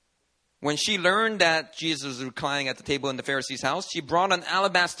 when she learned that Jesus was reclining at the table in the Pharisee's house, she brought an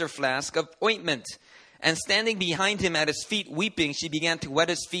alabaster flask of ointment. And standing behind him at his feet, weeping, she began to wet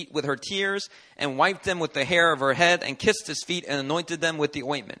his feet with her tears and wiped them with the hair of her head and kissed his feet and anointed them with the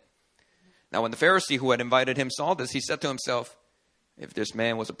ointment. Now when the Pharisee who had invited him saw this, he said to himself, if this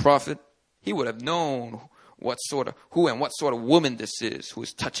man was a prophet, he would have known who and what sort of woman this is who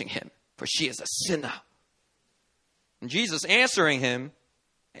is touching him, for she is a sinner. And Jesus answering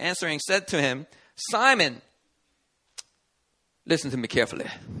said to him, Simon, listen to me carefully.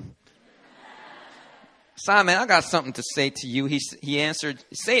 Simon, I got something to say to you. He answered,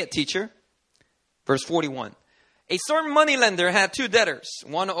 say it, teacher. Verse 41. A certain moneylender had two debtors.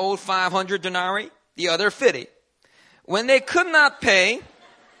 One owed 500 denarii, the other 50. When they could not pay,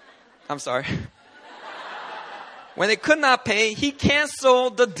 he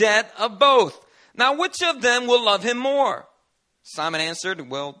canceled the debt of both. Now, which of them will love him more? Simon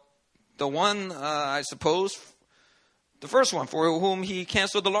answered, well, the one, I suppose, the first one, for whom he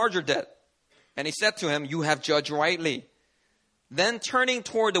canceled the larger debt. And he said to him, you have judged rightly. Then turning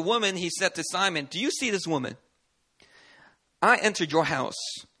toward the woman, he said to Simon, do you see this woman? I entered your house.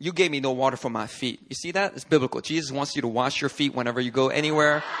 You gave me no water for my feet. You see that? It's biblical. Jesus wants you to wash your feet whenever you go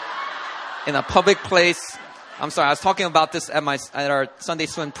anywhere in a public place. I'm sorry. I was talking about this at our Sunday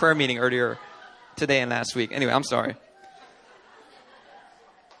swim prayer meeting earlier today and last week. Anyway, I'm sorry.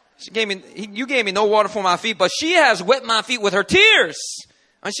 You gave me no water for my feet, but she has wet my feet with her tears.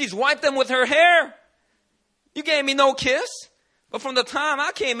 And she's wiped them with her hair. You gave me no kiss. But from the time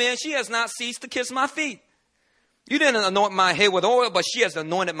I came in, she has not ceased to kiss my feet. You didn't anoint my head with oil, but she has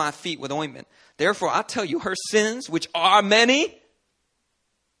anointed my feet with ointment. Therefore, I tell you, her sins, which are many,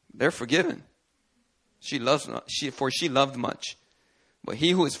 they're forgiven. For she loved much. But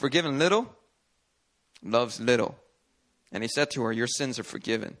he who is forgiven little, loves little. And he said to her, your sins are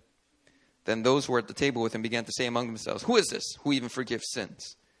forgiven. Then those who were at the table with him began to say among themselves, who is this who even forgives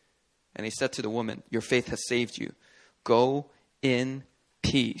sins? And he said to the woman, your faith has saved you. Go in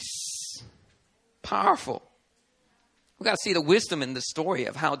peace. Powerful. We've got to see the wisdom in this story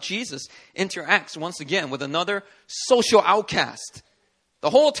of how Jesus interacts once again with another social outcast. The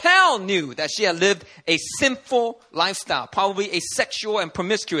whole town knew that she had lived a sinful lifestyle, probably a sexual and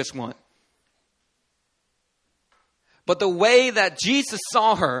promiscuous one. But the way that Jesus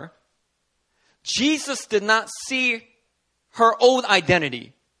saw her, Jesus did not see her old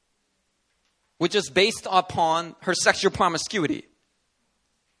identity, which is based upon her sexual promiscuity.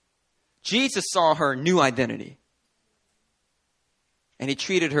 Jesus saw her new identity. And he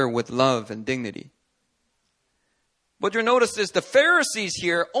treated her with love and dignity. What you'll notice is the Pharisees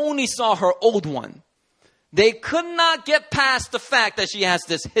here only saw her old one. They could not get past the fact that she has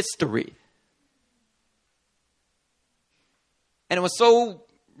this history. And it was so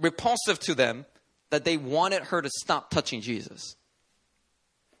repulsive to them that they wanted her to stop touching Jesus.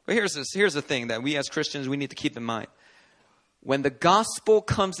 But here's the thing that we as Christians, we need to keep in mind. When the gospel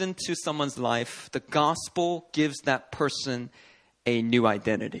comes into someone's life, the gospel gives that person a new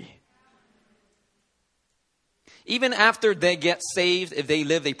identity. Even after they get saved, if they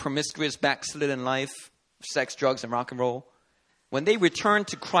live a promiscuous, backslidden life, sex, drugs, and rock and roll, when they return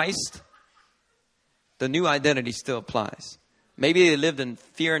to Christ, the new identity still applies. Maybe they lived in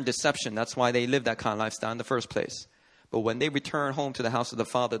fear and deception. That's why they lived that kind of lifestyle in the first place. But when they return home to the house of the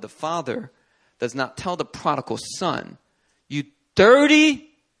Father does not tell the prodigal son, you dirty,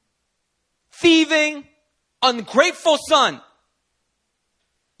 thieving, ungrateful son.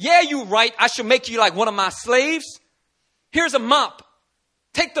 Yeah, you're right. I should make you like one of my slaves. Here's a mop.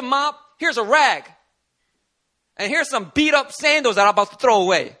 Take the mop. Here's a rag. And here's some beat up sandals that I'm about to throw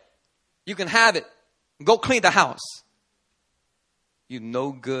away. You can have it. Go clean the house. You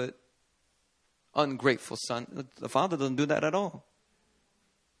no good, ungrateful son. The father doesn't do that at all.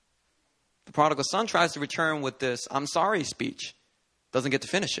 The prodigal son tries to return with this I'm sorry speech. Doesn't get to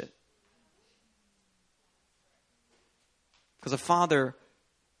finish it. Because the father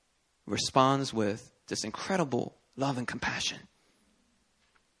responds with this incredible love and compassion.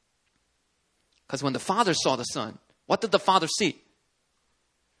 Because when the father saw the son, what did the father see?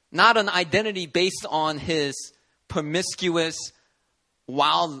 Not an identity based on his promiscuous,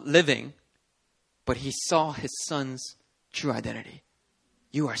 wild living, but he saw his son's true identity.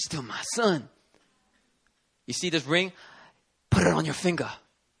 You are still my son. You see this ring? Put it on your finger.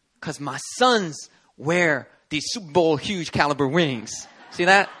 Because my sons wear these Super Bowl huge caliber rings. See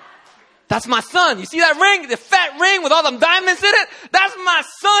that? That's my son. You see that ring? The fat ring with all them diamonds in it? That's my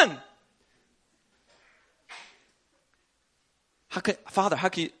son. Father, how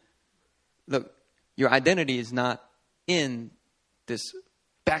can you... Look, your identity is not in this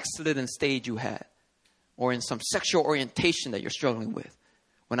backslidden stage you had or in some sexual orientation that you're struggling with.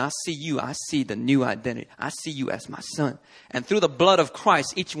 When I see you, I see the new identity. I see you as my son. And through the blood of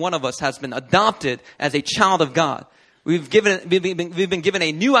Christ, each one of us has been adopted as a child of God. We've been given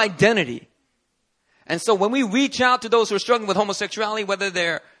a new identity. And so when we reach out to those who are struggling with homosexuality, whether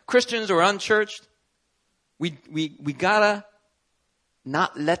they're Christians or unchurched, we gotta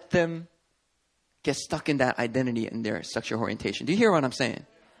not let them get stuck in that identity and their sexual orientation. Do you hear what I'm saying?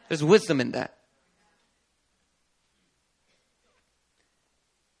 There's wisdom in that.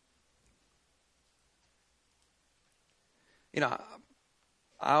 You know,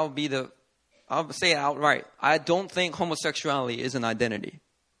 I'll say it outright. I don't think homosexuality is an identity.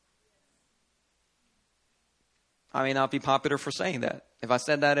 I may not be popular for saying that. If I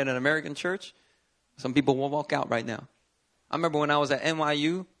said that in an American church, some people will walk out right now. I remember when I was at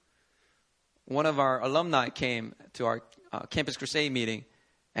NYU, one of our alumni came to our Campus Crusade meeting,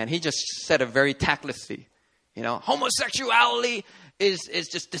 and he just said it very tactlessly. You know, homosexuality is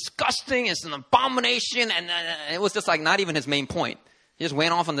just disgusting. It's an abomination. And it was just like not even his main point. He just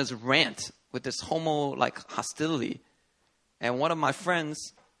went off on this rant with this hostility. And one of my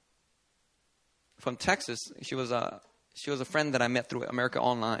friends from Texas, she was a friend that I met through America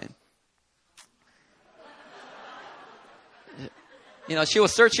Online. You know, she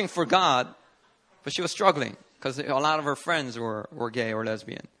was searching for God, but she was struggling because a lot of her friends were gay or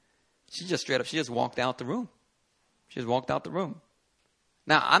lesbian. She just walked out the room. She just walked out the room.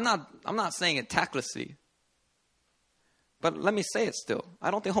 Now, I'm not saying it tactlessly, but let me say it still.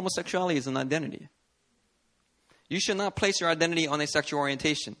 I don't think homosexuality is an identity. You should not place your identity on a sexual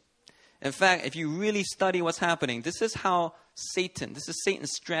orientation. In fact, if you really study what's happening, this is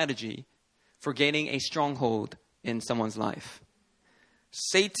Satan's strategy for gaining a stronghold in someone's life.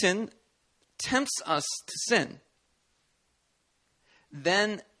 Satan tempts us to sin.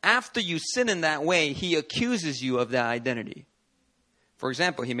 Then after you sin in that way, he accuses you of that identity. For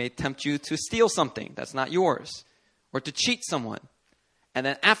example, he may tempt you to steal something that's not yours or to cheat someone. And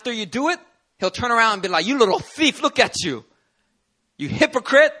then after you do it, he'll turn around and be like, you little thief, look at you. You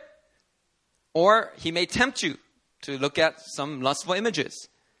hypocrite. Or he may tempt you to look at some lustful images.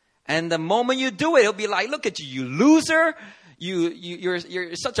 And the moment you do it, he'll be like, look at you, you loser.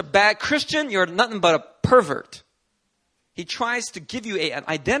 You're such a bad Christian. You're nothing but a pervert. He tries to give you an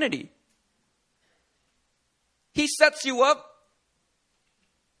identity. He sets you up,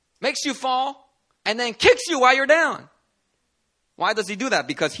 makes you fall, and then kicks you while you're down. Why does he do that?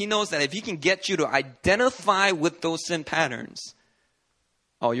 Because he knows that if he can get you to identify with those sin patterns,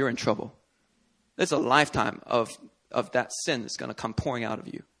 oh, you're in trouble. There's a lifetime of that sin that's going to come pouring out of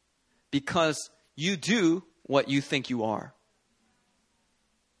you. Because you do what you think you are.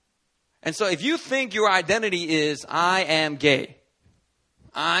 And so if you think your identity is, I am gay,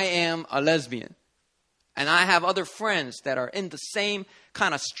 I am a lesbian, and I have other friends that are in the same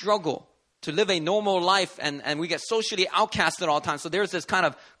kind of struggle to live a normal life, and we get socially outcasted all the time. So there's this kind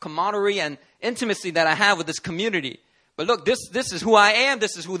of camaraderie and intimacy that I have with this community. But look, this is who I am,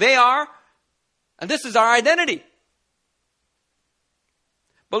 this is who they are, and this is our identity.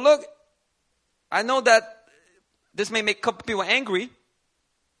 But look, I know that this may make a couple people angry,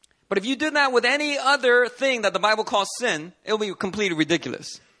 but if you did that with any other thing that the Bible calls sin, it'll be completely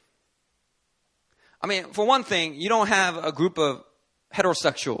ridiculous. I mean, for one thing, you don't have a group of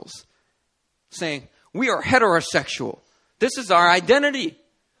heterosexuals saying, we are heterosexual. This is our identity.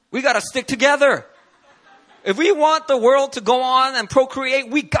 We got to stick together. If we want the world to go on and procreate,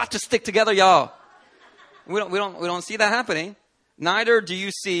 we got to stick together, y'all. We don't see that happening. Neither do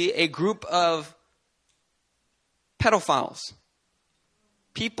you see a group of pedophiles.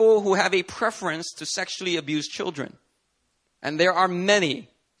 People who have a preference to sexually abuse children. And there are many.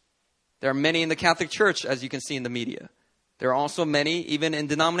 There are many in the Catholic Church, as you can see in the media. There are also many even in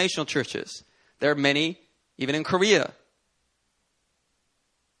denominational churches. There are many even in Korea.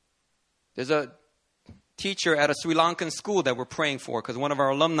 There's a teacher at a Sri Lankan school that we're praying for because one of our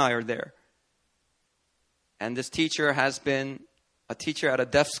alumni are there. And this teacher has been a teacher at a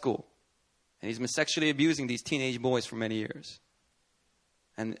deaf school. And he's been sexually abusing these teenage boys for many years.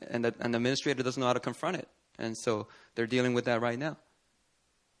 And the administrator doesn't know how to confront it. And so they're dealing with that right now.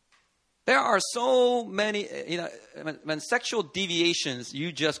 There are so many, when sexual deviations,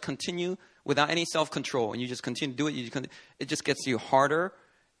 you just continue without any self-control, and you just continue to do it. It just gets you harder.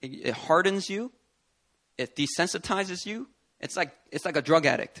 It hardens you. It desensitizes you. It's like a drug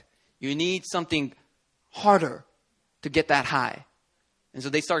addict. You need something harder to get that high. And so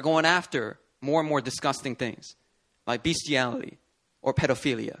they start going after more and more disgusting things, like bestiality or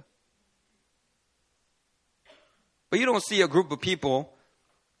pedophilia. But you don't see a group of people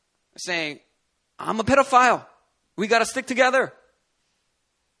saying, I'm a pedophile. We got to stick together.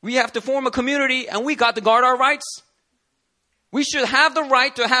 We have to form a community, and we got to guard our rights. We should have the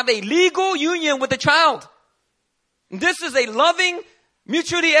right to have a legal union with a child. This is a loving,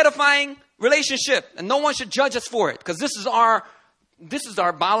 mutually edifying relationship, and no one should judge us for it, because this is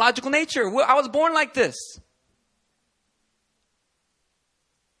our biological nature. I was born like this.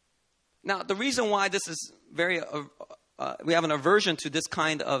 Now, the reason why this is we have an aversion to this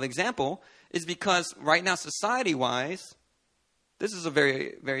kind of example is because right now, society-wise, this is a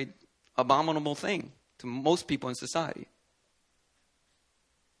very, very abominable thing to most people in society.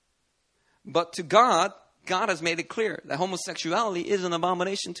 But to God, God has made it clear that homosexuality is an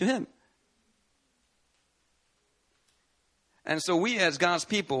abomination to him. And so we as God's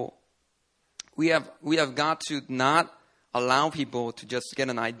people, we have got to not allow people to just get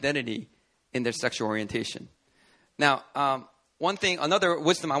an identity in their sexual orientation. Now, another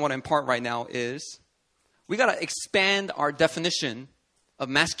wisdom I want to impart right now is we got to expand our definition of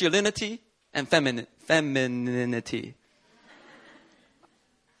masculinity and femininity.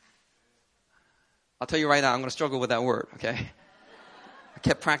 I'll tell you right now, I'm going to struggle with that word, okay? I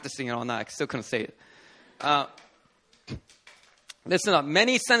kept practicing it all night. I still couldn't say it. Listen up.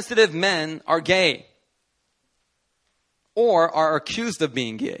 Many sensitive men are gay or are accused of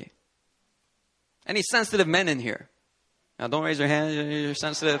being gay. Any sensitive men in here? Now, don't raise your hand. You're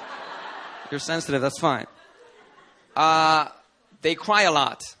sensitive. You're sensitive. That's fine. They cry a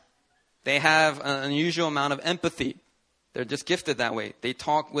lot. They have an unusual amount of empathy. They're just gifted that way. They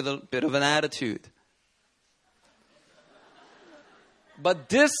talk with a bit of an attitude. But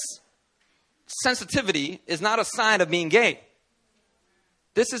this sensitivity is not a sign of being gay.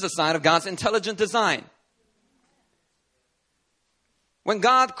 This is a sign of God's intelligent design. When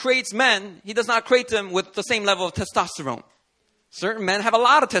God creates men, he does not create them with the same level of testosterone. Certain men have a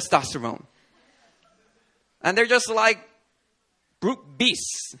lot of testosterone. And they're just like brute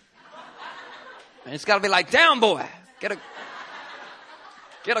beasts. And it's got to be like, down, boy. Get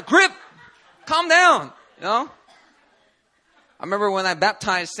a grip. Calm down. You know? I remember when I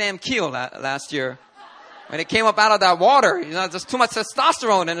baptized Sam Keel last year. When he came up out of that water, there's too much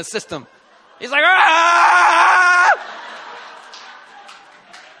testosterone in his system. He's like, ah!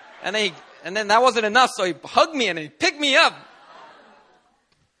 And then that wasn't enough, so he hugged me and he picked me up.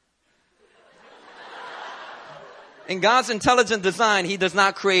 In God's intelligent design, he does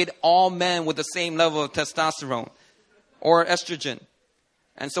not create all men with the same level of testosterone or estrogen.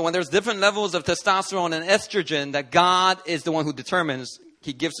 And so when there's different levels of testosterone and estrogen that God is the one who determines,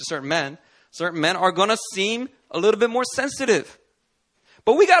 he gives to certain men are going to seem a little bit more sensitive.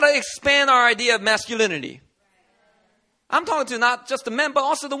 But we got to expand our idea of masculinity. I'm talking to not just the men, but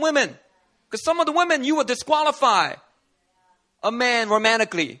also the women. Because some of the women, you would disqualify a man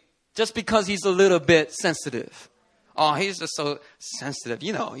romantically just because he's a little bit sensitive. Oh, he's just so sensitive.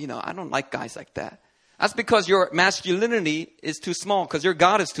 You know, I don't like guys like that. That's because your masculinity is too small, because your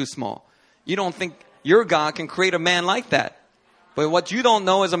God is too small. You don't think your God can create a man like that. But what you don't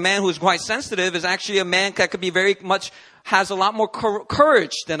know is a man who's quite sensitive is actually a man that could be has a lot more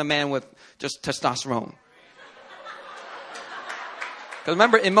courage than a man with just testosterone. Because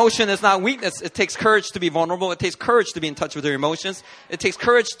remember, emotion is not weakness. It takes courage to be vulnerable. It takes courage to be in touch with your emotions. It takes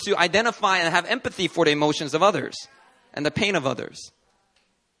courage to identify and have empathy for the emotions of others and the pain of others.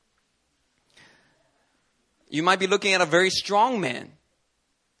 You might be looking at a very strong man.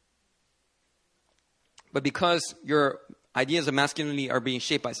 But because your ideas of masculinity are being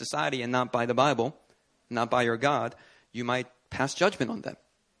shaped by society and not by the Bible, not by your God, you might pass judgment on them.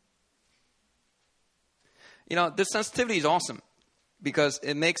 This sensitivity is awesome because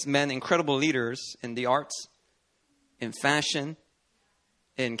it makes men incredible leaders in the arts, in fashion,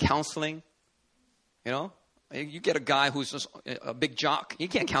 in counseling. You get a guy who's just a big jock. He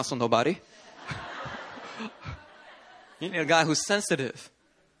can't counsel nobody. You need a guy who's sensitive.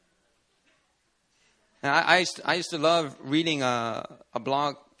 And I used to love reading a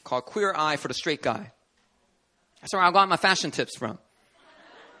blog called Queer Eye for the Straight Guy. That's where I got my fashion tips from.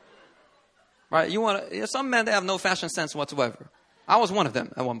 Right? Some men, they have no fashion sense whatsoever. I was one of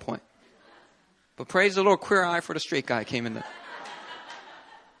them at one point. But praise the Lord, queer eye for the straight guy came in there.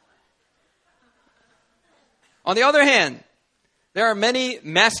 On the other hand, there are many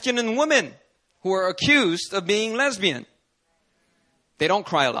masculine women who are accused of being lesbian. They don't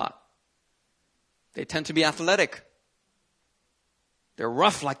cry a lot. They tend to be athletic. They're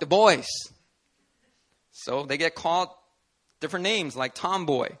rough like the boys. So they get called different names like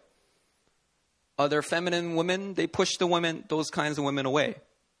tomboy. Other feminine women, they push those kinds of women away.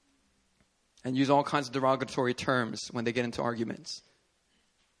 And use all kinds of derogatory terms when they get into arguments.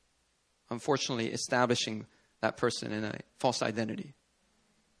 Unfortunately, establishing that person in a false identity.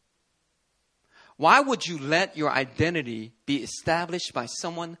 Why would you let your identity be established by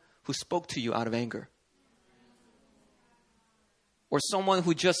someone who spoke to you out of anger? Or someone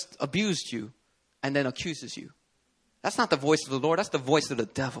who just abused you and then accuses you? That's not the voice of the Lord. That's the voice of the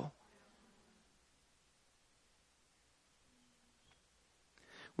devil.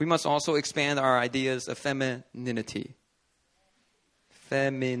 We must also expand our ideas of femininity.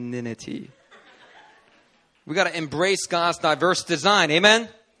 Femininity. We got to embrace God's diverse design. Amen?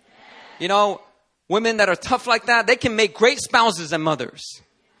 You know, women that are tough like that, they can make great spouses and mothers.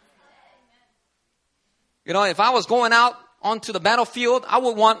 You know, if I was going out onto the battlefield, I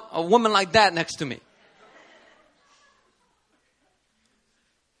would want a woman like that next to me.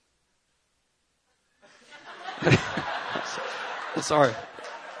 Sorry.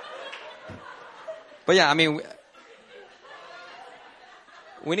 But yeah, I mean,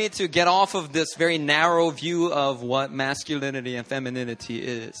 we need to get off of this very narrow view of what masculinity and femininity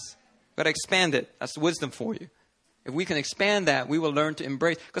is. We've got to expand it. That's wisdom for you. If we can expand that, we will learn to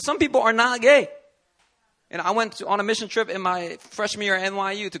embrace. Because some people are not gay. And I went on a mission trip in my freshman year at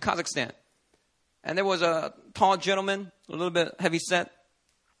NYU to Kazakhstan. And there was a tall gentleman, a little bit heavy set,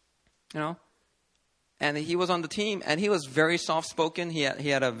 you know. And he was on the team, and he was very soft-spoken. He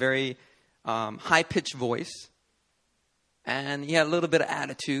had a very high-pitched voice. And he had a little bit of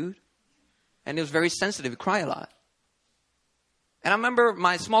attitude. And he was very sensitive. He cried a lot. And I remember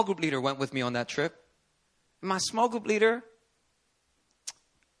my small group leader went with me on that trip. And my small group leader,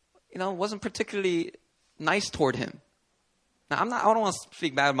 you know, wasn't particularly nice toward him. Now, I don't want to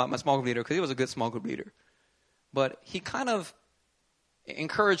speak bad about my small group leader because he was a good small group leader. But he kind of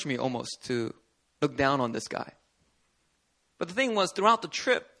encouraged me almost to look down on this guy. But the thing was, throughout the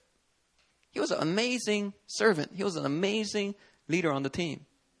trip, he was an amazing servant. He was an amazing leader on the team.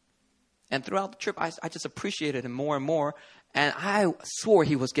 And throughout the trip, I just appreciated him more and more. And I swore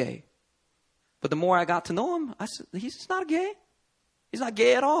he was gay. But the more I got to know him, I said, he's not gay. He's not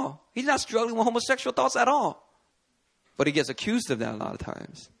gay at all. He's not struggling with homosexual thoughts at all. But he gets accused of that a lot of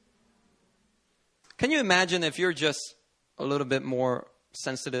times. Can you imagine if you're just a little bit more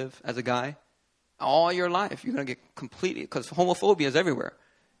sensitive as a guy? All your life, you're going to get completely, because homophobia is everywhere.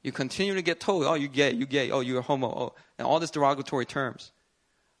 You continue to get told, oh, you're gay, oh, you're homo, oh, and all these derogatory terms.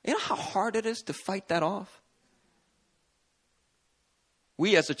 You know how hard it is to fight that off?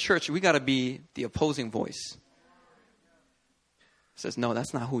 We as a church, we got to be the opposing voice. It says, no,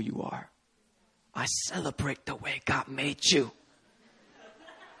 that's not who you are. I celebrate the way God made you.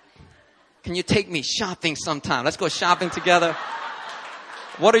 Can you take me shopping sometime? Let's go shopping together.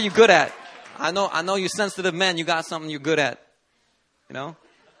 What are you good at? I know you sensitive men. You got something you're good at. You know?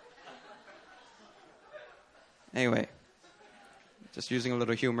 Anyway. Just using a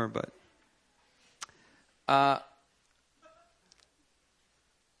little humor, but...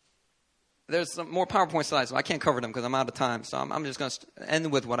 there's some more PowerPoint slides, so I can't cover them because I'm out of time. So I'm just going to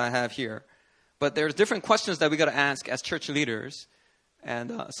end with what I have here. But there's different questions that we got to ask as church leaders.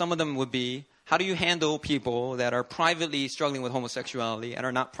 And some of them would be, how do you handle people that are privately struggling with homosexuality and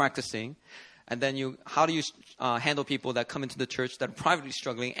are not practicing? And then how do you handle people that come into the church that are privately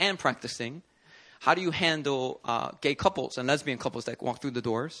struggling and practicing? How do you handle gay couples and lesbian couples that walk through the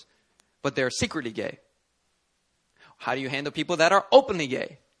doors, but they're secretly gay? How do you handle people that are openly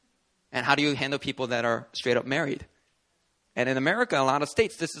gay? And how do you handle people that are straight up married? And in America, a lot of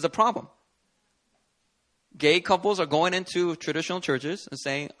states, this is a problem. Gay couples are going into traditional churches and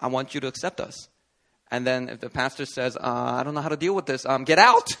saying, I want you to accept us. And then if the pastor says, I don't know how to deal with this, get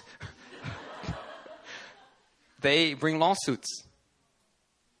out. They bring lawsuits.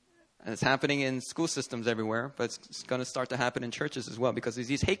 And it's happening in school systems everywhere, but it's going to start to happen in churches as well, because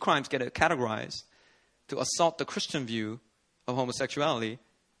these hate crimes get categorized to assault the Christian view of homosexuality.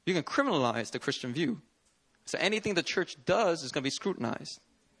 You can criminalize the Christian view. So anything the church does is going to be scrutinized.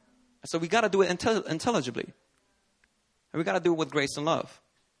 So we got to do it intelligibly. And we got to do it with grace and love.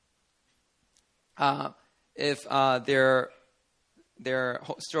 If they're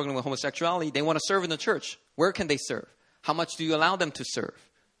struggling with homosexuality, they want to serve in the church. Where can they serve? How much do you allow them to serve?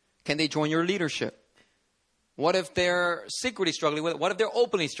 Can they join your leadership? What if they're secretly struggling with it? What if they're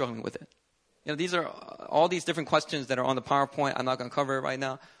openly struggling with it? These are all these different questions that are on the PowerPoint. I'm not going to cover it right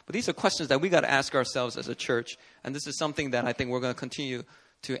now. But these are questions that we got to ask ourselves as a church. And this is something that I think we're going to continue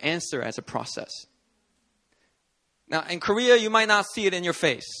to answer as a process. Now, in Korea, you might not see it in your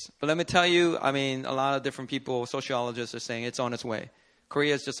face. But let me tell you, a lot of different people, sociologists are saying it's on its way.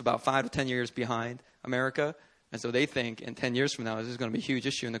 Korea is just about 5 to 10 years behind America. And so they think in 10 years from now, this is going to be a huge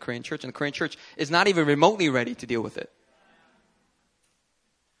issue in the Korean church. And the Korean church is not even remotely ready to deal with it.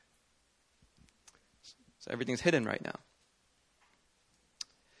 So everything's hidden right now.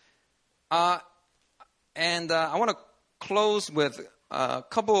 I want to close with a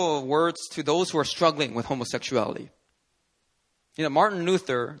couple of words to those who are struggling with homosexuality. Martin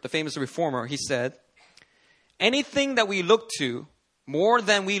Luther, the famous reformer, he said, anything that we look to more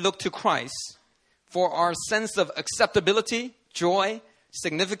than we look to Christ for our sense of acceptability, joy,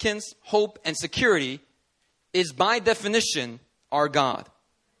 significance, hope, and security is by definition our God.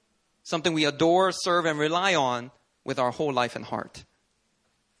 Something we adore, serve, and rely on with our whole life and heart.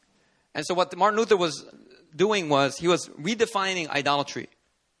 And so what Martin Luther was doing was he was redefining idolatry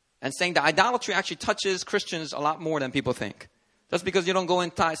and saying that idolatry actually touches Christians a lot more than people think. Just because you don't go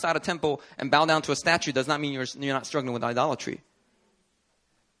inside a temple and bow down to a statue does not mean you're not struggling with idolatry.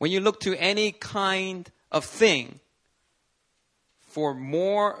 When you look to any kind of thing for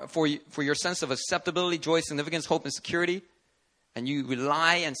your sense of acceptability, joy, significance, hope, and security, and you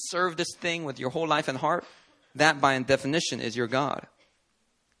rely and serve this thing with your whole life and heart, that by definition is your God.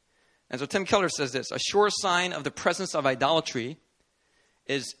 And so Tim Keller says this, a sure sign of the presence of idolatry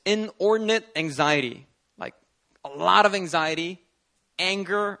is inordinate anxiety, like a lot of anxiety,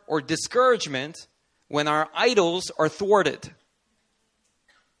 anger, or discouragement when our idols are thwarted.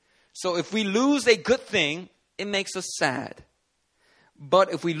 So if we lose a good thing, it makes us sad.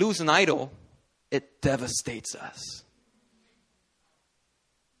 But if we lose an idol, it devastates us.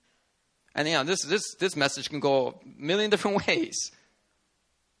 And this message can go a million different ways.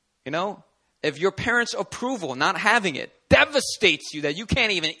 If your parents' approval, not having it, devastates you that you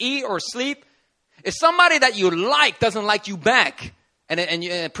can't even eat or sleep. If somebody that you like doesn't like you back and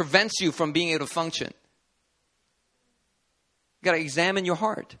it prevents you from being able to function. You got to examine your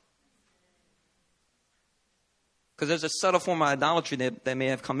heart. Because there's a subtle form of idolatry that may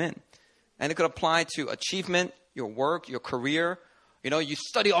have come in. And it could apply to achievement, your work, your career. You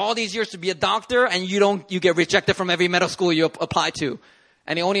study all these years to be a doctor and you get rejected from every medical school you apply to.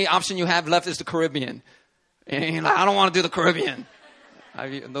 And the only option you have left is the Caribbean. And you're like, I don't want to do the Caribbean.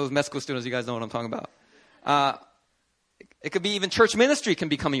 Those med school students, you guys know what I'm talking about. It could be even church ministry can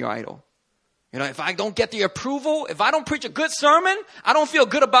become your idol. If I don't get the approval, if I don't preach a good sermon, I don't feel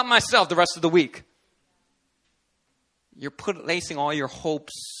good about myself the rest of the week. You're placing all your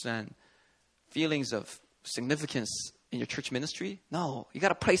hopes and feelings of significance in your church ministry? No, you got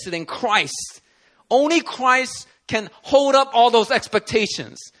to place it in Christ. Only Christ can hold up all those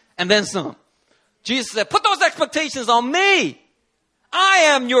expectations and then some. Jesus said, put those expectations on me. I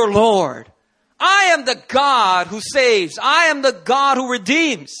am your Lord. I am the God who saves. I am the God who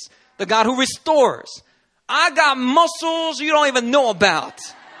redeems. The God who restores. I got muscles you don't even know about.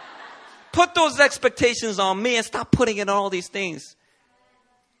 Put those expectations on me and stop putting it on all these things.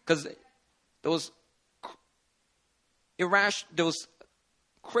 Because those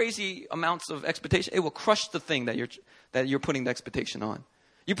crazy amounts of expectation, it will crush the thing that you're putting the expectation on.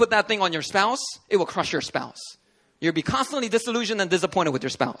 You put that thing on your spouse, it will crush your spouse. You'll be constantly disillusioned and disappointed with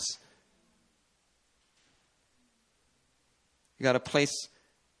your spouse. You got to place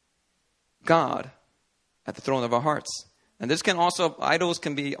God at the throne of our hearts. And idols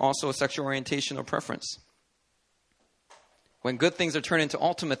can be also a sexual orientation or preference. When good things are turned into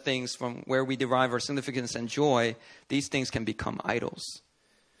ultimate things from where we derive our significance and joy, these things can become idols.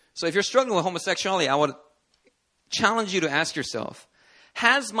 So if you're struggling with homosexuality, I would challenge you to ask yourself,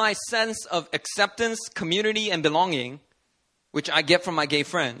 has my sense of acceptance, community, and belonging, which I get from my gay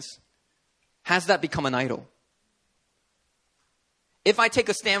friends, has that become an idol? If I take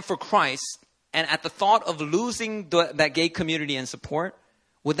a stand for Christ, and at the thought of losing that gay community and support,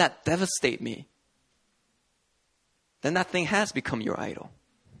 would that devastate me? Then that thing has become your idol.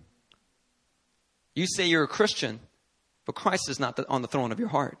 You say you're a Christian, but Christ is not on the throne of your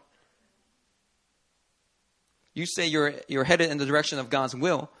heart. You say you're headed in the direction of God's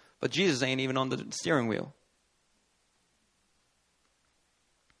will, but Jesus ain't even on the steering wheel.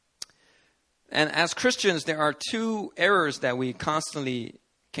 And as Christians, there are two errors that we constantly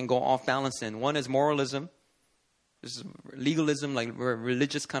can go off balance in. One is moralism. This is legalism, like we're a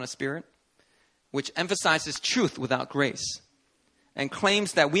religious kind of spirit. which emphasizes truth without grace and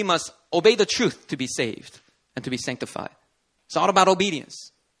claims that we must obey the truth to be saved and to be sanctified. It's all about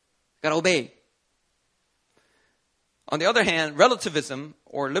obedience. Got to obey. On the other hand, relativism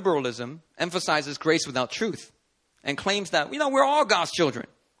or liberalism emphasizes grace without truth and claims that, we're all God's children.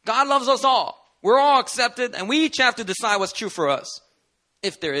 God loves us all. We're all accepted, and we each have to decide what's true for us,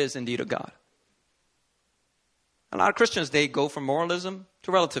 if there is indeed a God. A lot of Christians, they go from moralism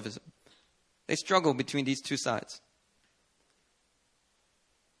to relativism. They struggle between these two sides.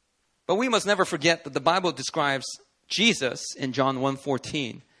 But we must never forget that the Bible describes Jesus in John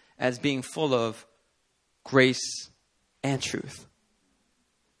 1:14 as being full of grace and truth.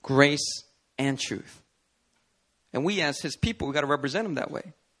 Grace and truth. And we as his people, we got to represent him that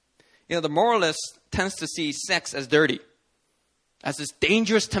way. The moralist tends to see sex as dirty, as this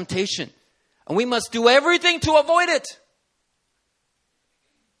dangerous temptation. And we must do everything to avoid it.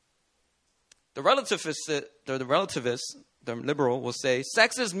 The relativist, the liberal will say,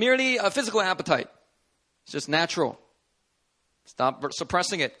 sex is merely a physical appetite. It's just natural. Stop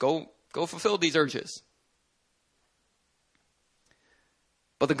suppressing it. Go fulfill these urges.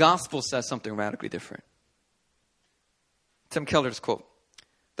 But the gospel says something radically different. Tim Keller's quote.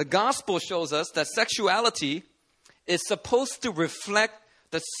 The gospel shows us that sexuality is supposed to reflect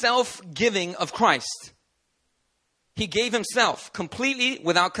the self-giving of Christ. He gave himself completely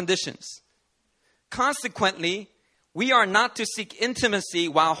without conditions. Consequently, we are not to seek intimacy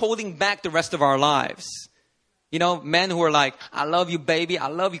while holding back the rest of our lives. Men who are like, I love you, baby. I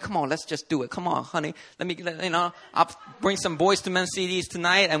love you. Come on, let's just do it. Come on, honey. I'll bring some Boys to Men CDs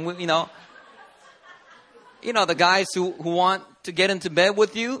tonight. And, the guys who want to get into bed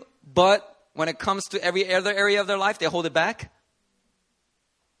with you, but when it comes to every other area of their life, they hold it back.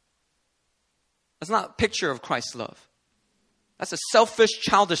 That's not a picture of Christ's love. That's a selfish,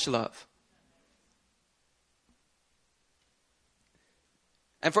 childish love.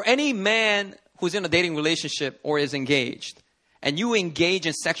 And for any man who's in a dating relationship or is engaged, and you engage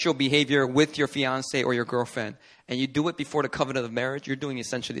in sexual behavior with your fiance or your girlfriend, and you do it before the covenant of marriage, you're doing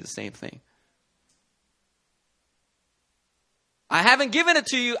essentially the same thing. I haven't given it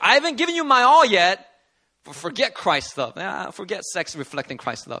to you. I haven't given you my all yet. Forget Christ's love. Forget sex reflecting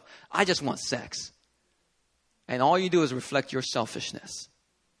Christ's love. I just want sex. And all you do is reflect your selfishness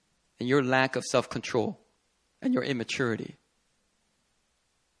and your lack of self-control and your immaturity.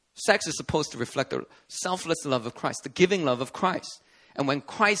 Sex is supposed to reflect the selfless love of Christ, the giving love of Christ. And when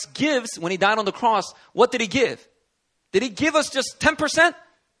Christ gives, when he died on the cross, what did he give? Did he give us just 10%?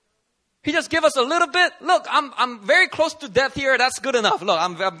 He just give us a little bit. Look, I'm very close to death here. That's good enough. Look,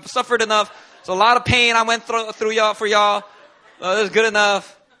 I've suffered enough. It's a lot of pain I went through y'all for y'all. That's good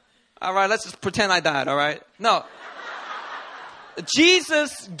enough. All right, let's just pretend I died. All right. No.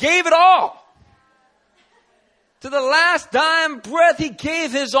 Jesus gave it all. To the last dying breath, he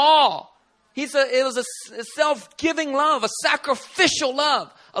gave his all. It was a self-giving love, a sacrificial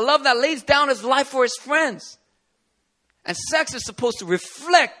love, a love that lays down his life for his friends. And sex is supposed to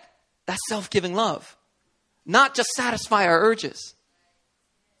reflect that self-giving love, not just satisfy our urges.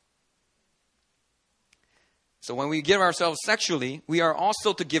 So when we give ourselves sexually, we are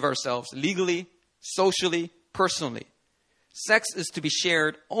also to give ourselves legally, socially, personally. Sex is to be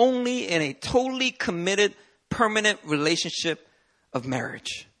shared only in a totally committed, permanent relationship of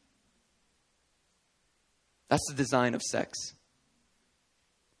marriage. That's the design of sex.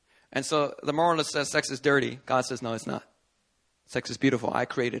 And so the moralist says sex is dirty. God says, no, it's not. Sex is beautiful. I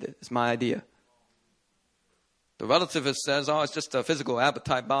created it. It's my idea. The relativist says, oh, it's just a physical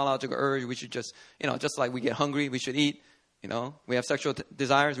appetite, biological urge. We should just, just like we get hungry, we should eat. We have sexual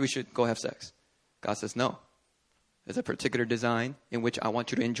desires, we should go have sex. God says, no. There's a particular design in which I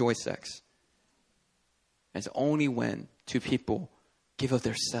want you to enjoy sex. And it's only when two people give of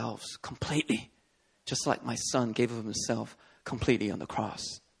themselves completely, just like my son gave of himself completely on the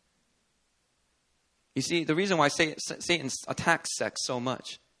cross. You see, the reason why Satan attacks sex so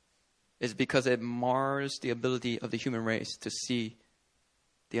much is because it mars the ability of the human race to see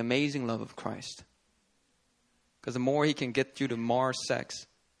the amazing love of Christ. Because the more he can get you to mar sex,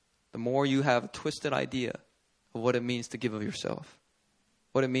 the more you have a twisted idea of what it means to give of yourself,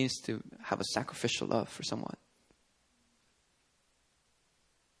 what it means to have a sacrificial love for someone.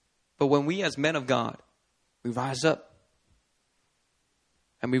 But when we as men of God, we rise up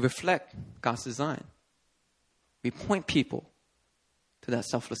and we reflect God's design, we point people to that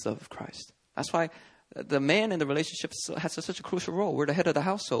selfless love of Christ. That's why the man in the relationship has such a crucial role. We're the head of the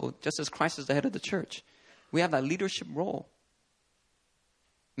household, just as Christ is the head of the church. We have that leadership role.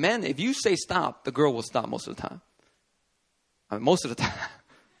 Men, if you say stop, the girl will stop most of the time. Most of the time.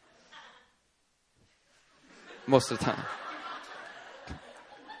 most of the time.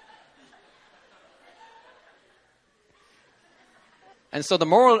 And so the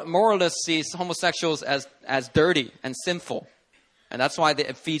moralist sees homosexuals as dirty and sinful. And that's why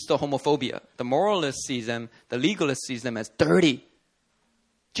it feeds to homophobia. The moralist sees them, the legalist sees them as dirty.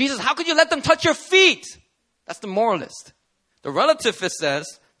 Jesus, how could you let them touch your feet? That's the moralist. The relativist says,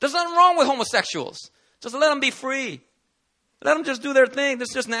 there's nothing wrong with homosexuals. Just let them be free. Let them just do their thing. This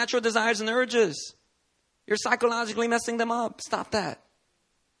is just natural desires and urges. You're psychologically messing them up. Stop that.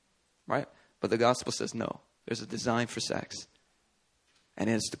 Right? But the gospel says no. There's a design for sex. And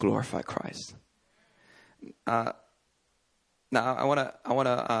it is to glorify Christ. Now, I want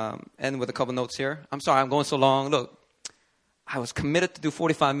to end with a couple notes here. I'm sorry, I'm going so long. Look, I was committed to do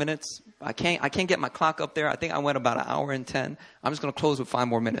 45 minutes. I can't get my clock up there. I think I went about 1 hour and 10. I'm just going to close with 5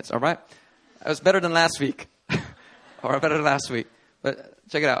 more minutes. All right? It was better than last week. Or better than last week. But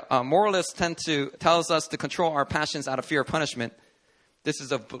check it out. Moralists tend to tell us to control our passions out of fear of punishment. This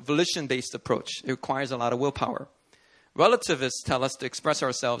is a volition-based approach. It requires a lot of willpower. Relativists tell us to express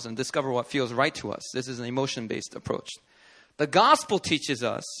ourselves and discover what feels right to us. This is an emotion-based approach. The gospel teaches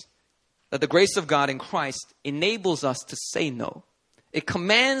us that the grace of God in Christ enables us to say no. It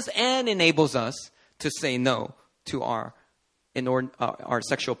commands and enables us to say no to our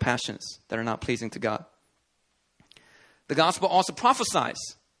sexual passions that are not pleasing to God. The gospel also prophesies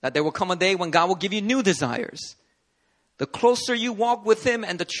that there will come a day when God will give you new desires. The closer you walk with Him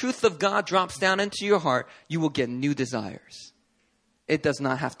and the truth of God drops down into your heart, you will get new desires. It does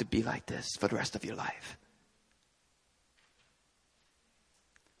not have to be like this for the rest of your life.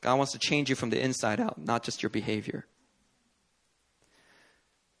 God wants to change you from the inside out, not just your behavior.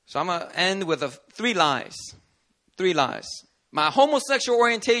 So I'm going to end with 3 lies. 3 lies. My homosexual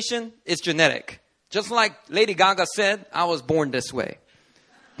orientation is genetic. Just like Lady Gaga said, I was born this way.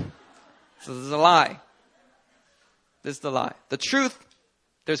 So this is a lie. This is the lie. The truth,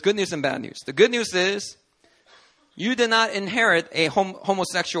 there's good news and bad news. The good news is you did not inherit a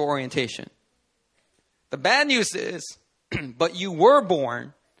homosexual orientation. The bad news is, but you were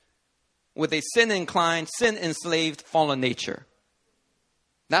born with a sin-inclined, sin-enslaved, fallen nature.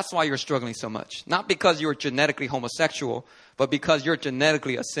 That's why you're struggling so much. Not because you're genetically homosexual, but because you're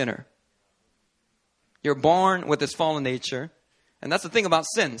genetically a sinner. You're born with this fallen nature. And that's the thing about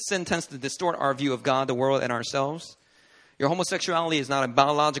sin. Sin tends to distort our view of God, the world, and ourselves. Your homosexuality is not a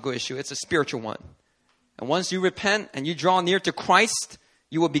biological issue. It's a spiritual one. And once you repent and you draw near to Christ,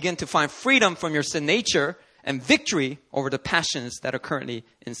 you will begin to find freedom from your sin nature and victory over the passions that are currently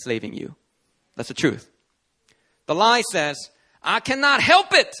enslaving you. That's the truth. The lie says, I cannot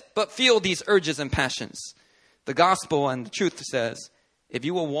help it but feel these urges and passions. The gospel and the truth says, if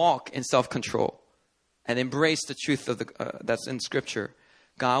you will walk in self-control and embrace the truth of that's in Scripture,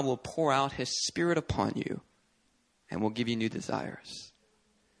 God will pour out His Spirit upon you and will give you new desires.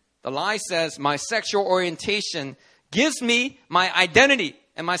 The lie says, my sexual orientation gives me my identity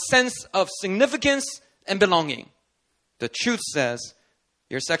and my sense of significance and belonging. The truth says,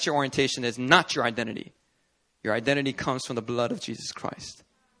 your sexual orientation is not your identity. Your identity comes from the blood of Jesus Christ.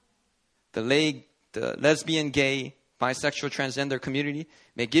 The lesbian, gay, bisexual, transgender community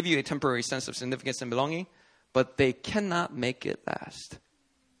may give you a temporary sense of significance and belonging, but they cannot make it last.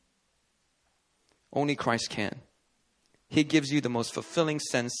 Only Christ can. He gives you the most fulfilling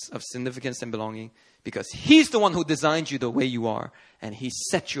sense of significance and belonging because He's the one who designed you the way you are, and He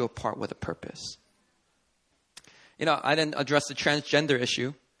set you apart with a purpose. You know, I didn't address the transgender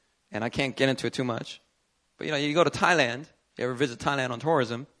issue, and I can't get into it too much. But, you know, you go to Thailand, you ever visit Thailand on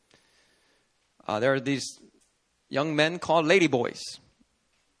tourism, there are these young men called ladyboys.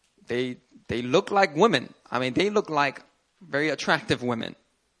 They look like women. I mean, they look like very attractive women.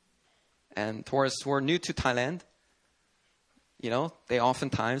 And tourists who are new to Thailand, you know, they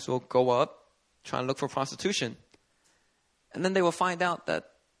oftentimes will go up, try and look for prostitution. And then they will find out that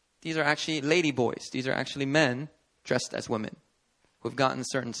these are actually ladyboys. These are actually men dressed as women who've gotten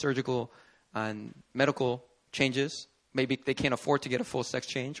certain surgical and medical changes. Maybe they can't afford to get a full sex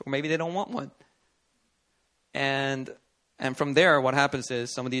change, or maybe they don't want one. And from there, what happens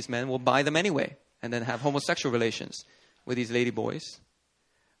is some of these men will buy them anyway and then have homosexual relations with these ladyboys.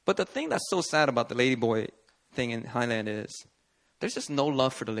 But the thing that's so sad about the ladyboy thing in Thailand is there's just no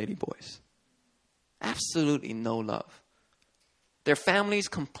love for the ladyboys. Absolutely no love. Their families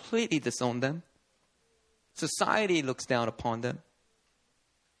completely disown them. Society looks down upon them.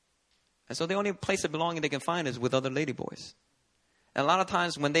 And so the only place of belonging they can find is with other ladyboys. And a lot of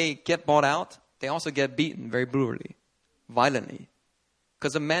times when they get bought out, they also get beaten very brutally, violently.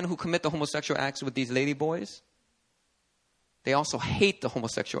 Because the men who commit the homosexual acts with these ladyboys, They also hate the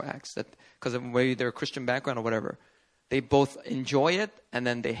homosexual acts because of maybe their Christian background or whatever. They both enjoy it and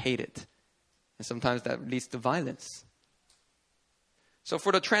then they hate it. And sometimes that leads to violence. So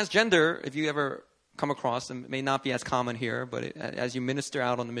for the transgender, if you ever come across, and it may not be as common here, but as you minister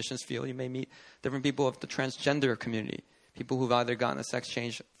out on the missions field, you may meet different people of the transgender community, people who've either gotten a sex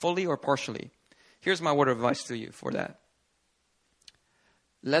change fully or partially. Here's my word of advice to you for that.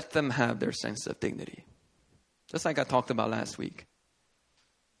 Let them have their sense of dignity. Just like I talked about last week.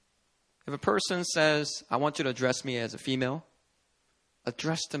 If a person says, I want you to address me as a female,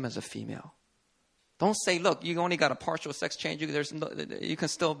 address them as a female. Don't say, look, you only got a partial sex change. You can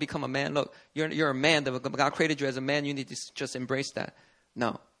still become a man. Look, you're a man. God created you as a man. You need to just embrace that.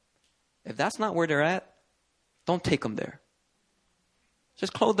 No. If that's not where they're at, don't take them there.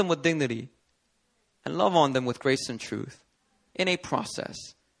 Just clothe them with dignity and love on them with grace and truth in a process.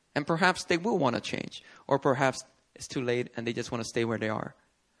 And perhaps they will want to change. Or perhaps it's too late and they just want to stay where they are.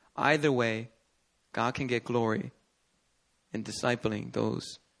 Either way, God can get glory in discipling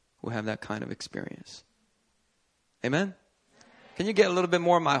those who have that kind of experience. Amen? Can you get a little bit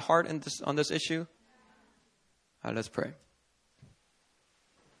more of my heart on this issue? All right, let's pray.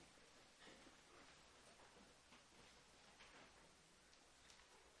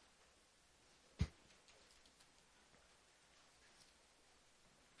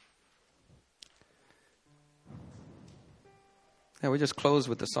 Yeah, we just close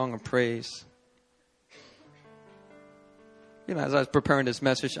with the song of praise. As I was preparing this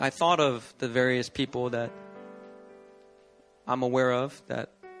message, I thought of the various people that I'm aware of that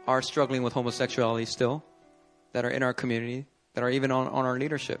are struggling with homosexuality still, that are in our community, that are even on our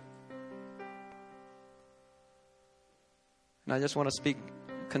leadership. And I just want to speak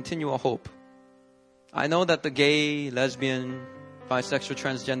continual hope. I know that the gay, lesbian, bisexual,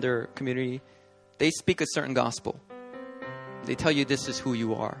 transgender community, they speak a certain gospel. They tell you this is who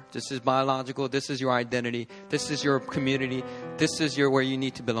you are. This is biological. This is your identity. This is your community. This is where you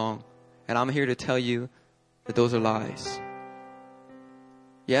need to belong. And I'm here to tell you that those are lies.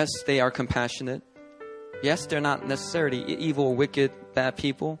 Yes, they are compassionate. Yes, they're not necessarily evil, wicked, bad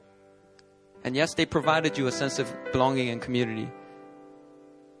people. And yes, they provided you a sense of belonging and community.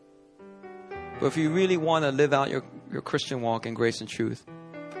 But if you really want to live out your Christian walk in grace and truth,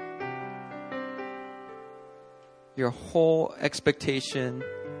 your whole expectation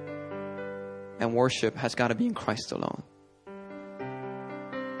and worship has got to be in Christ alone.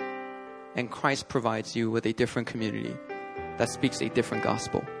 And Christ provides you with a different community that speaks a different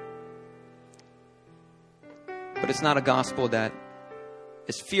gospel. But it's not a gospel that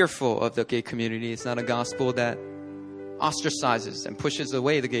is fearful of the gay community. It's not a gospel that ostracizes and pushes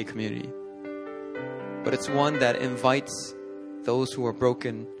away the gay community. But it's one that invites those who are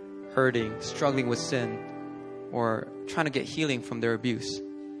broken, hurting, struggling with sin, or trying to get healing from their abuse.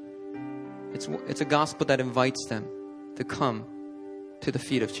 It's a gospel that invites them to come to the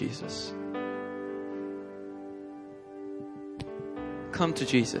feet of Jesus. Come to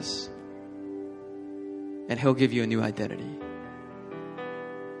Jesus, and He'll give you a new identity.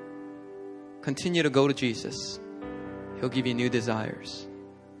 Continue to go to Jesus. He'll give you new desires.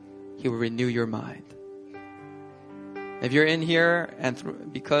 He will renew your mind. If you're in here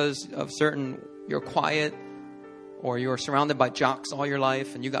and because of you're quiet, or you're surrounded by jocks all your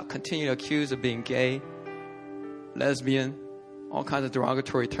life and you got continued accused of being gay, lesbian, all kinds of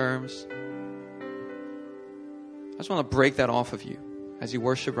derogatory terms, I just want to break that off of you. As you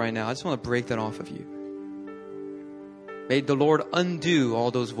worship right now, I just want to break that off of you. May the Lord undo all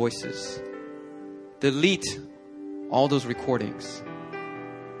those voices, delete all those recordings,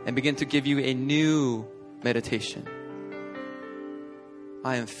 and begin to give you a new meditation.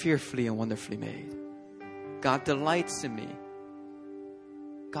 I am fearfully and wonderfully made. God delights in me.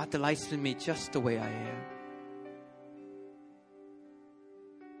 God delights in me just the way I am.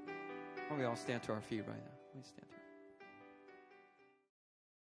 Why don't we all stand to our feet right now? Let me stand.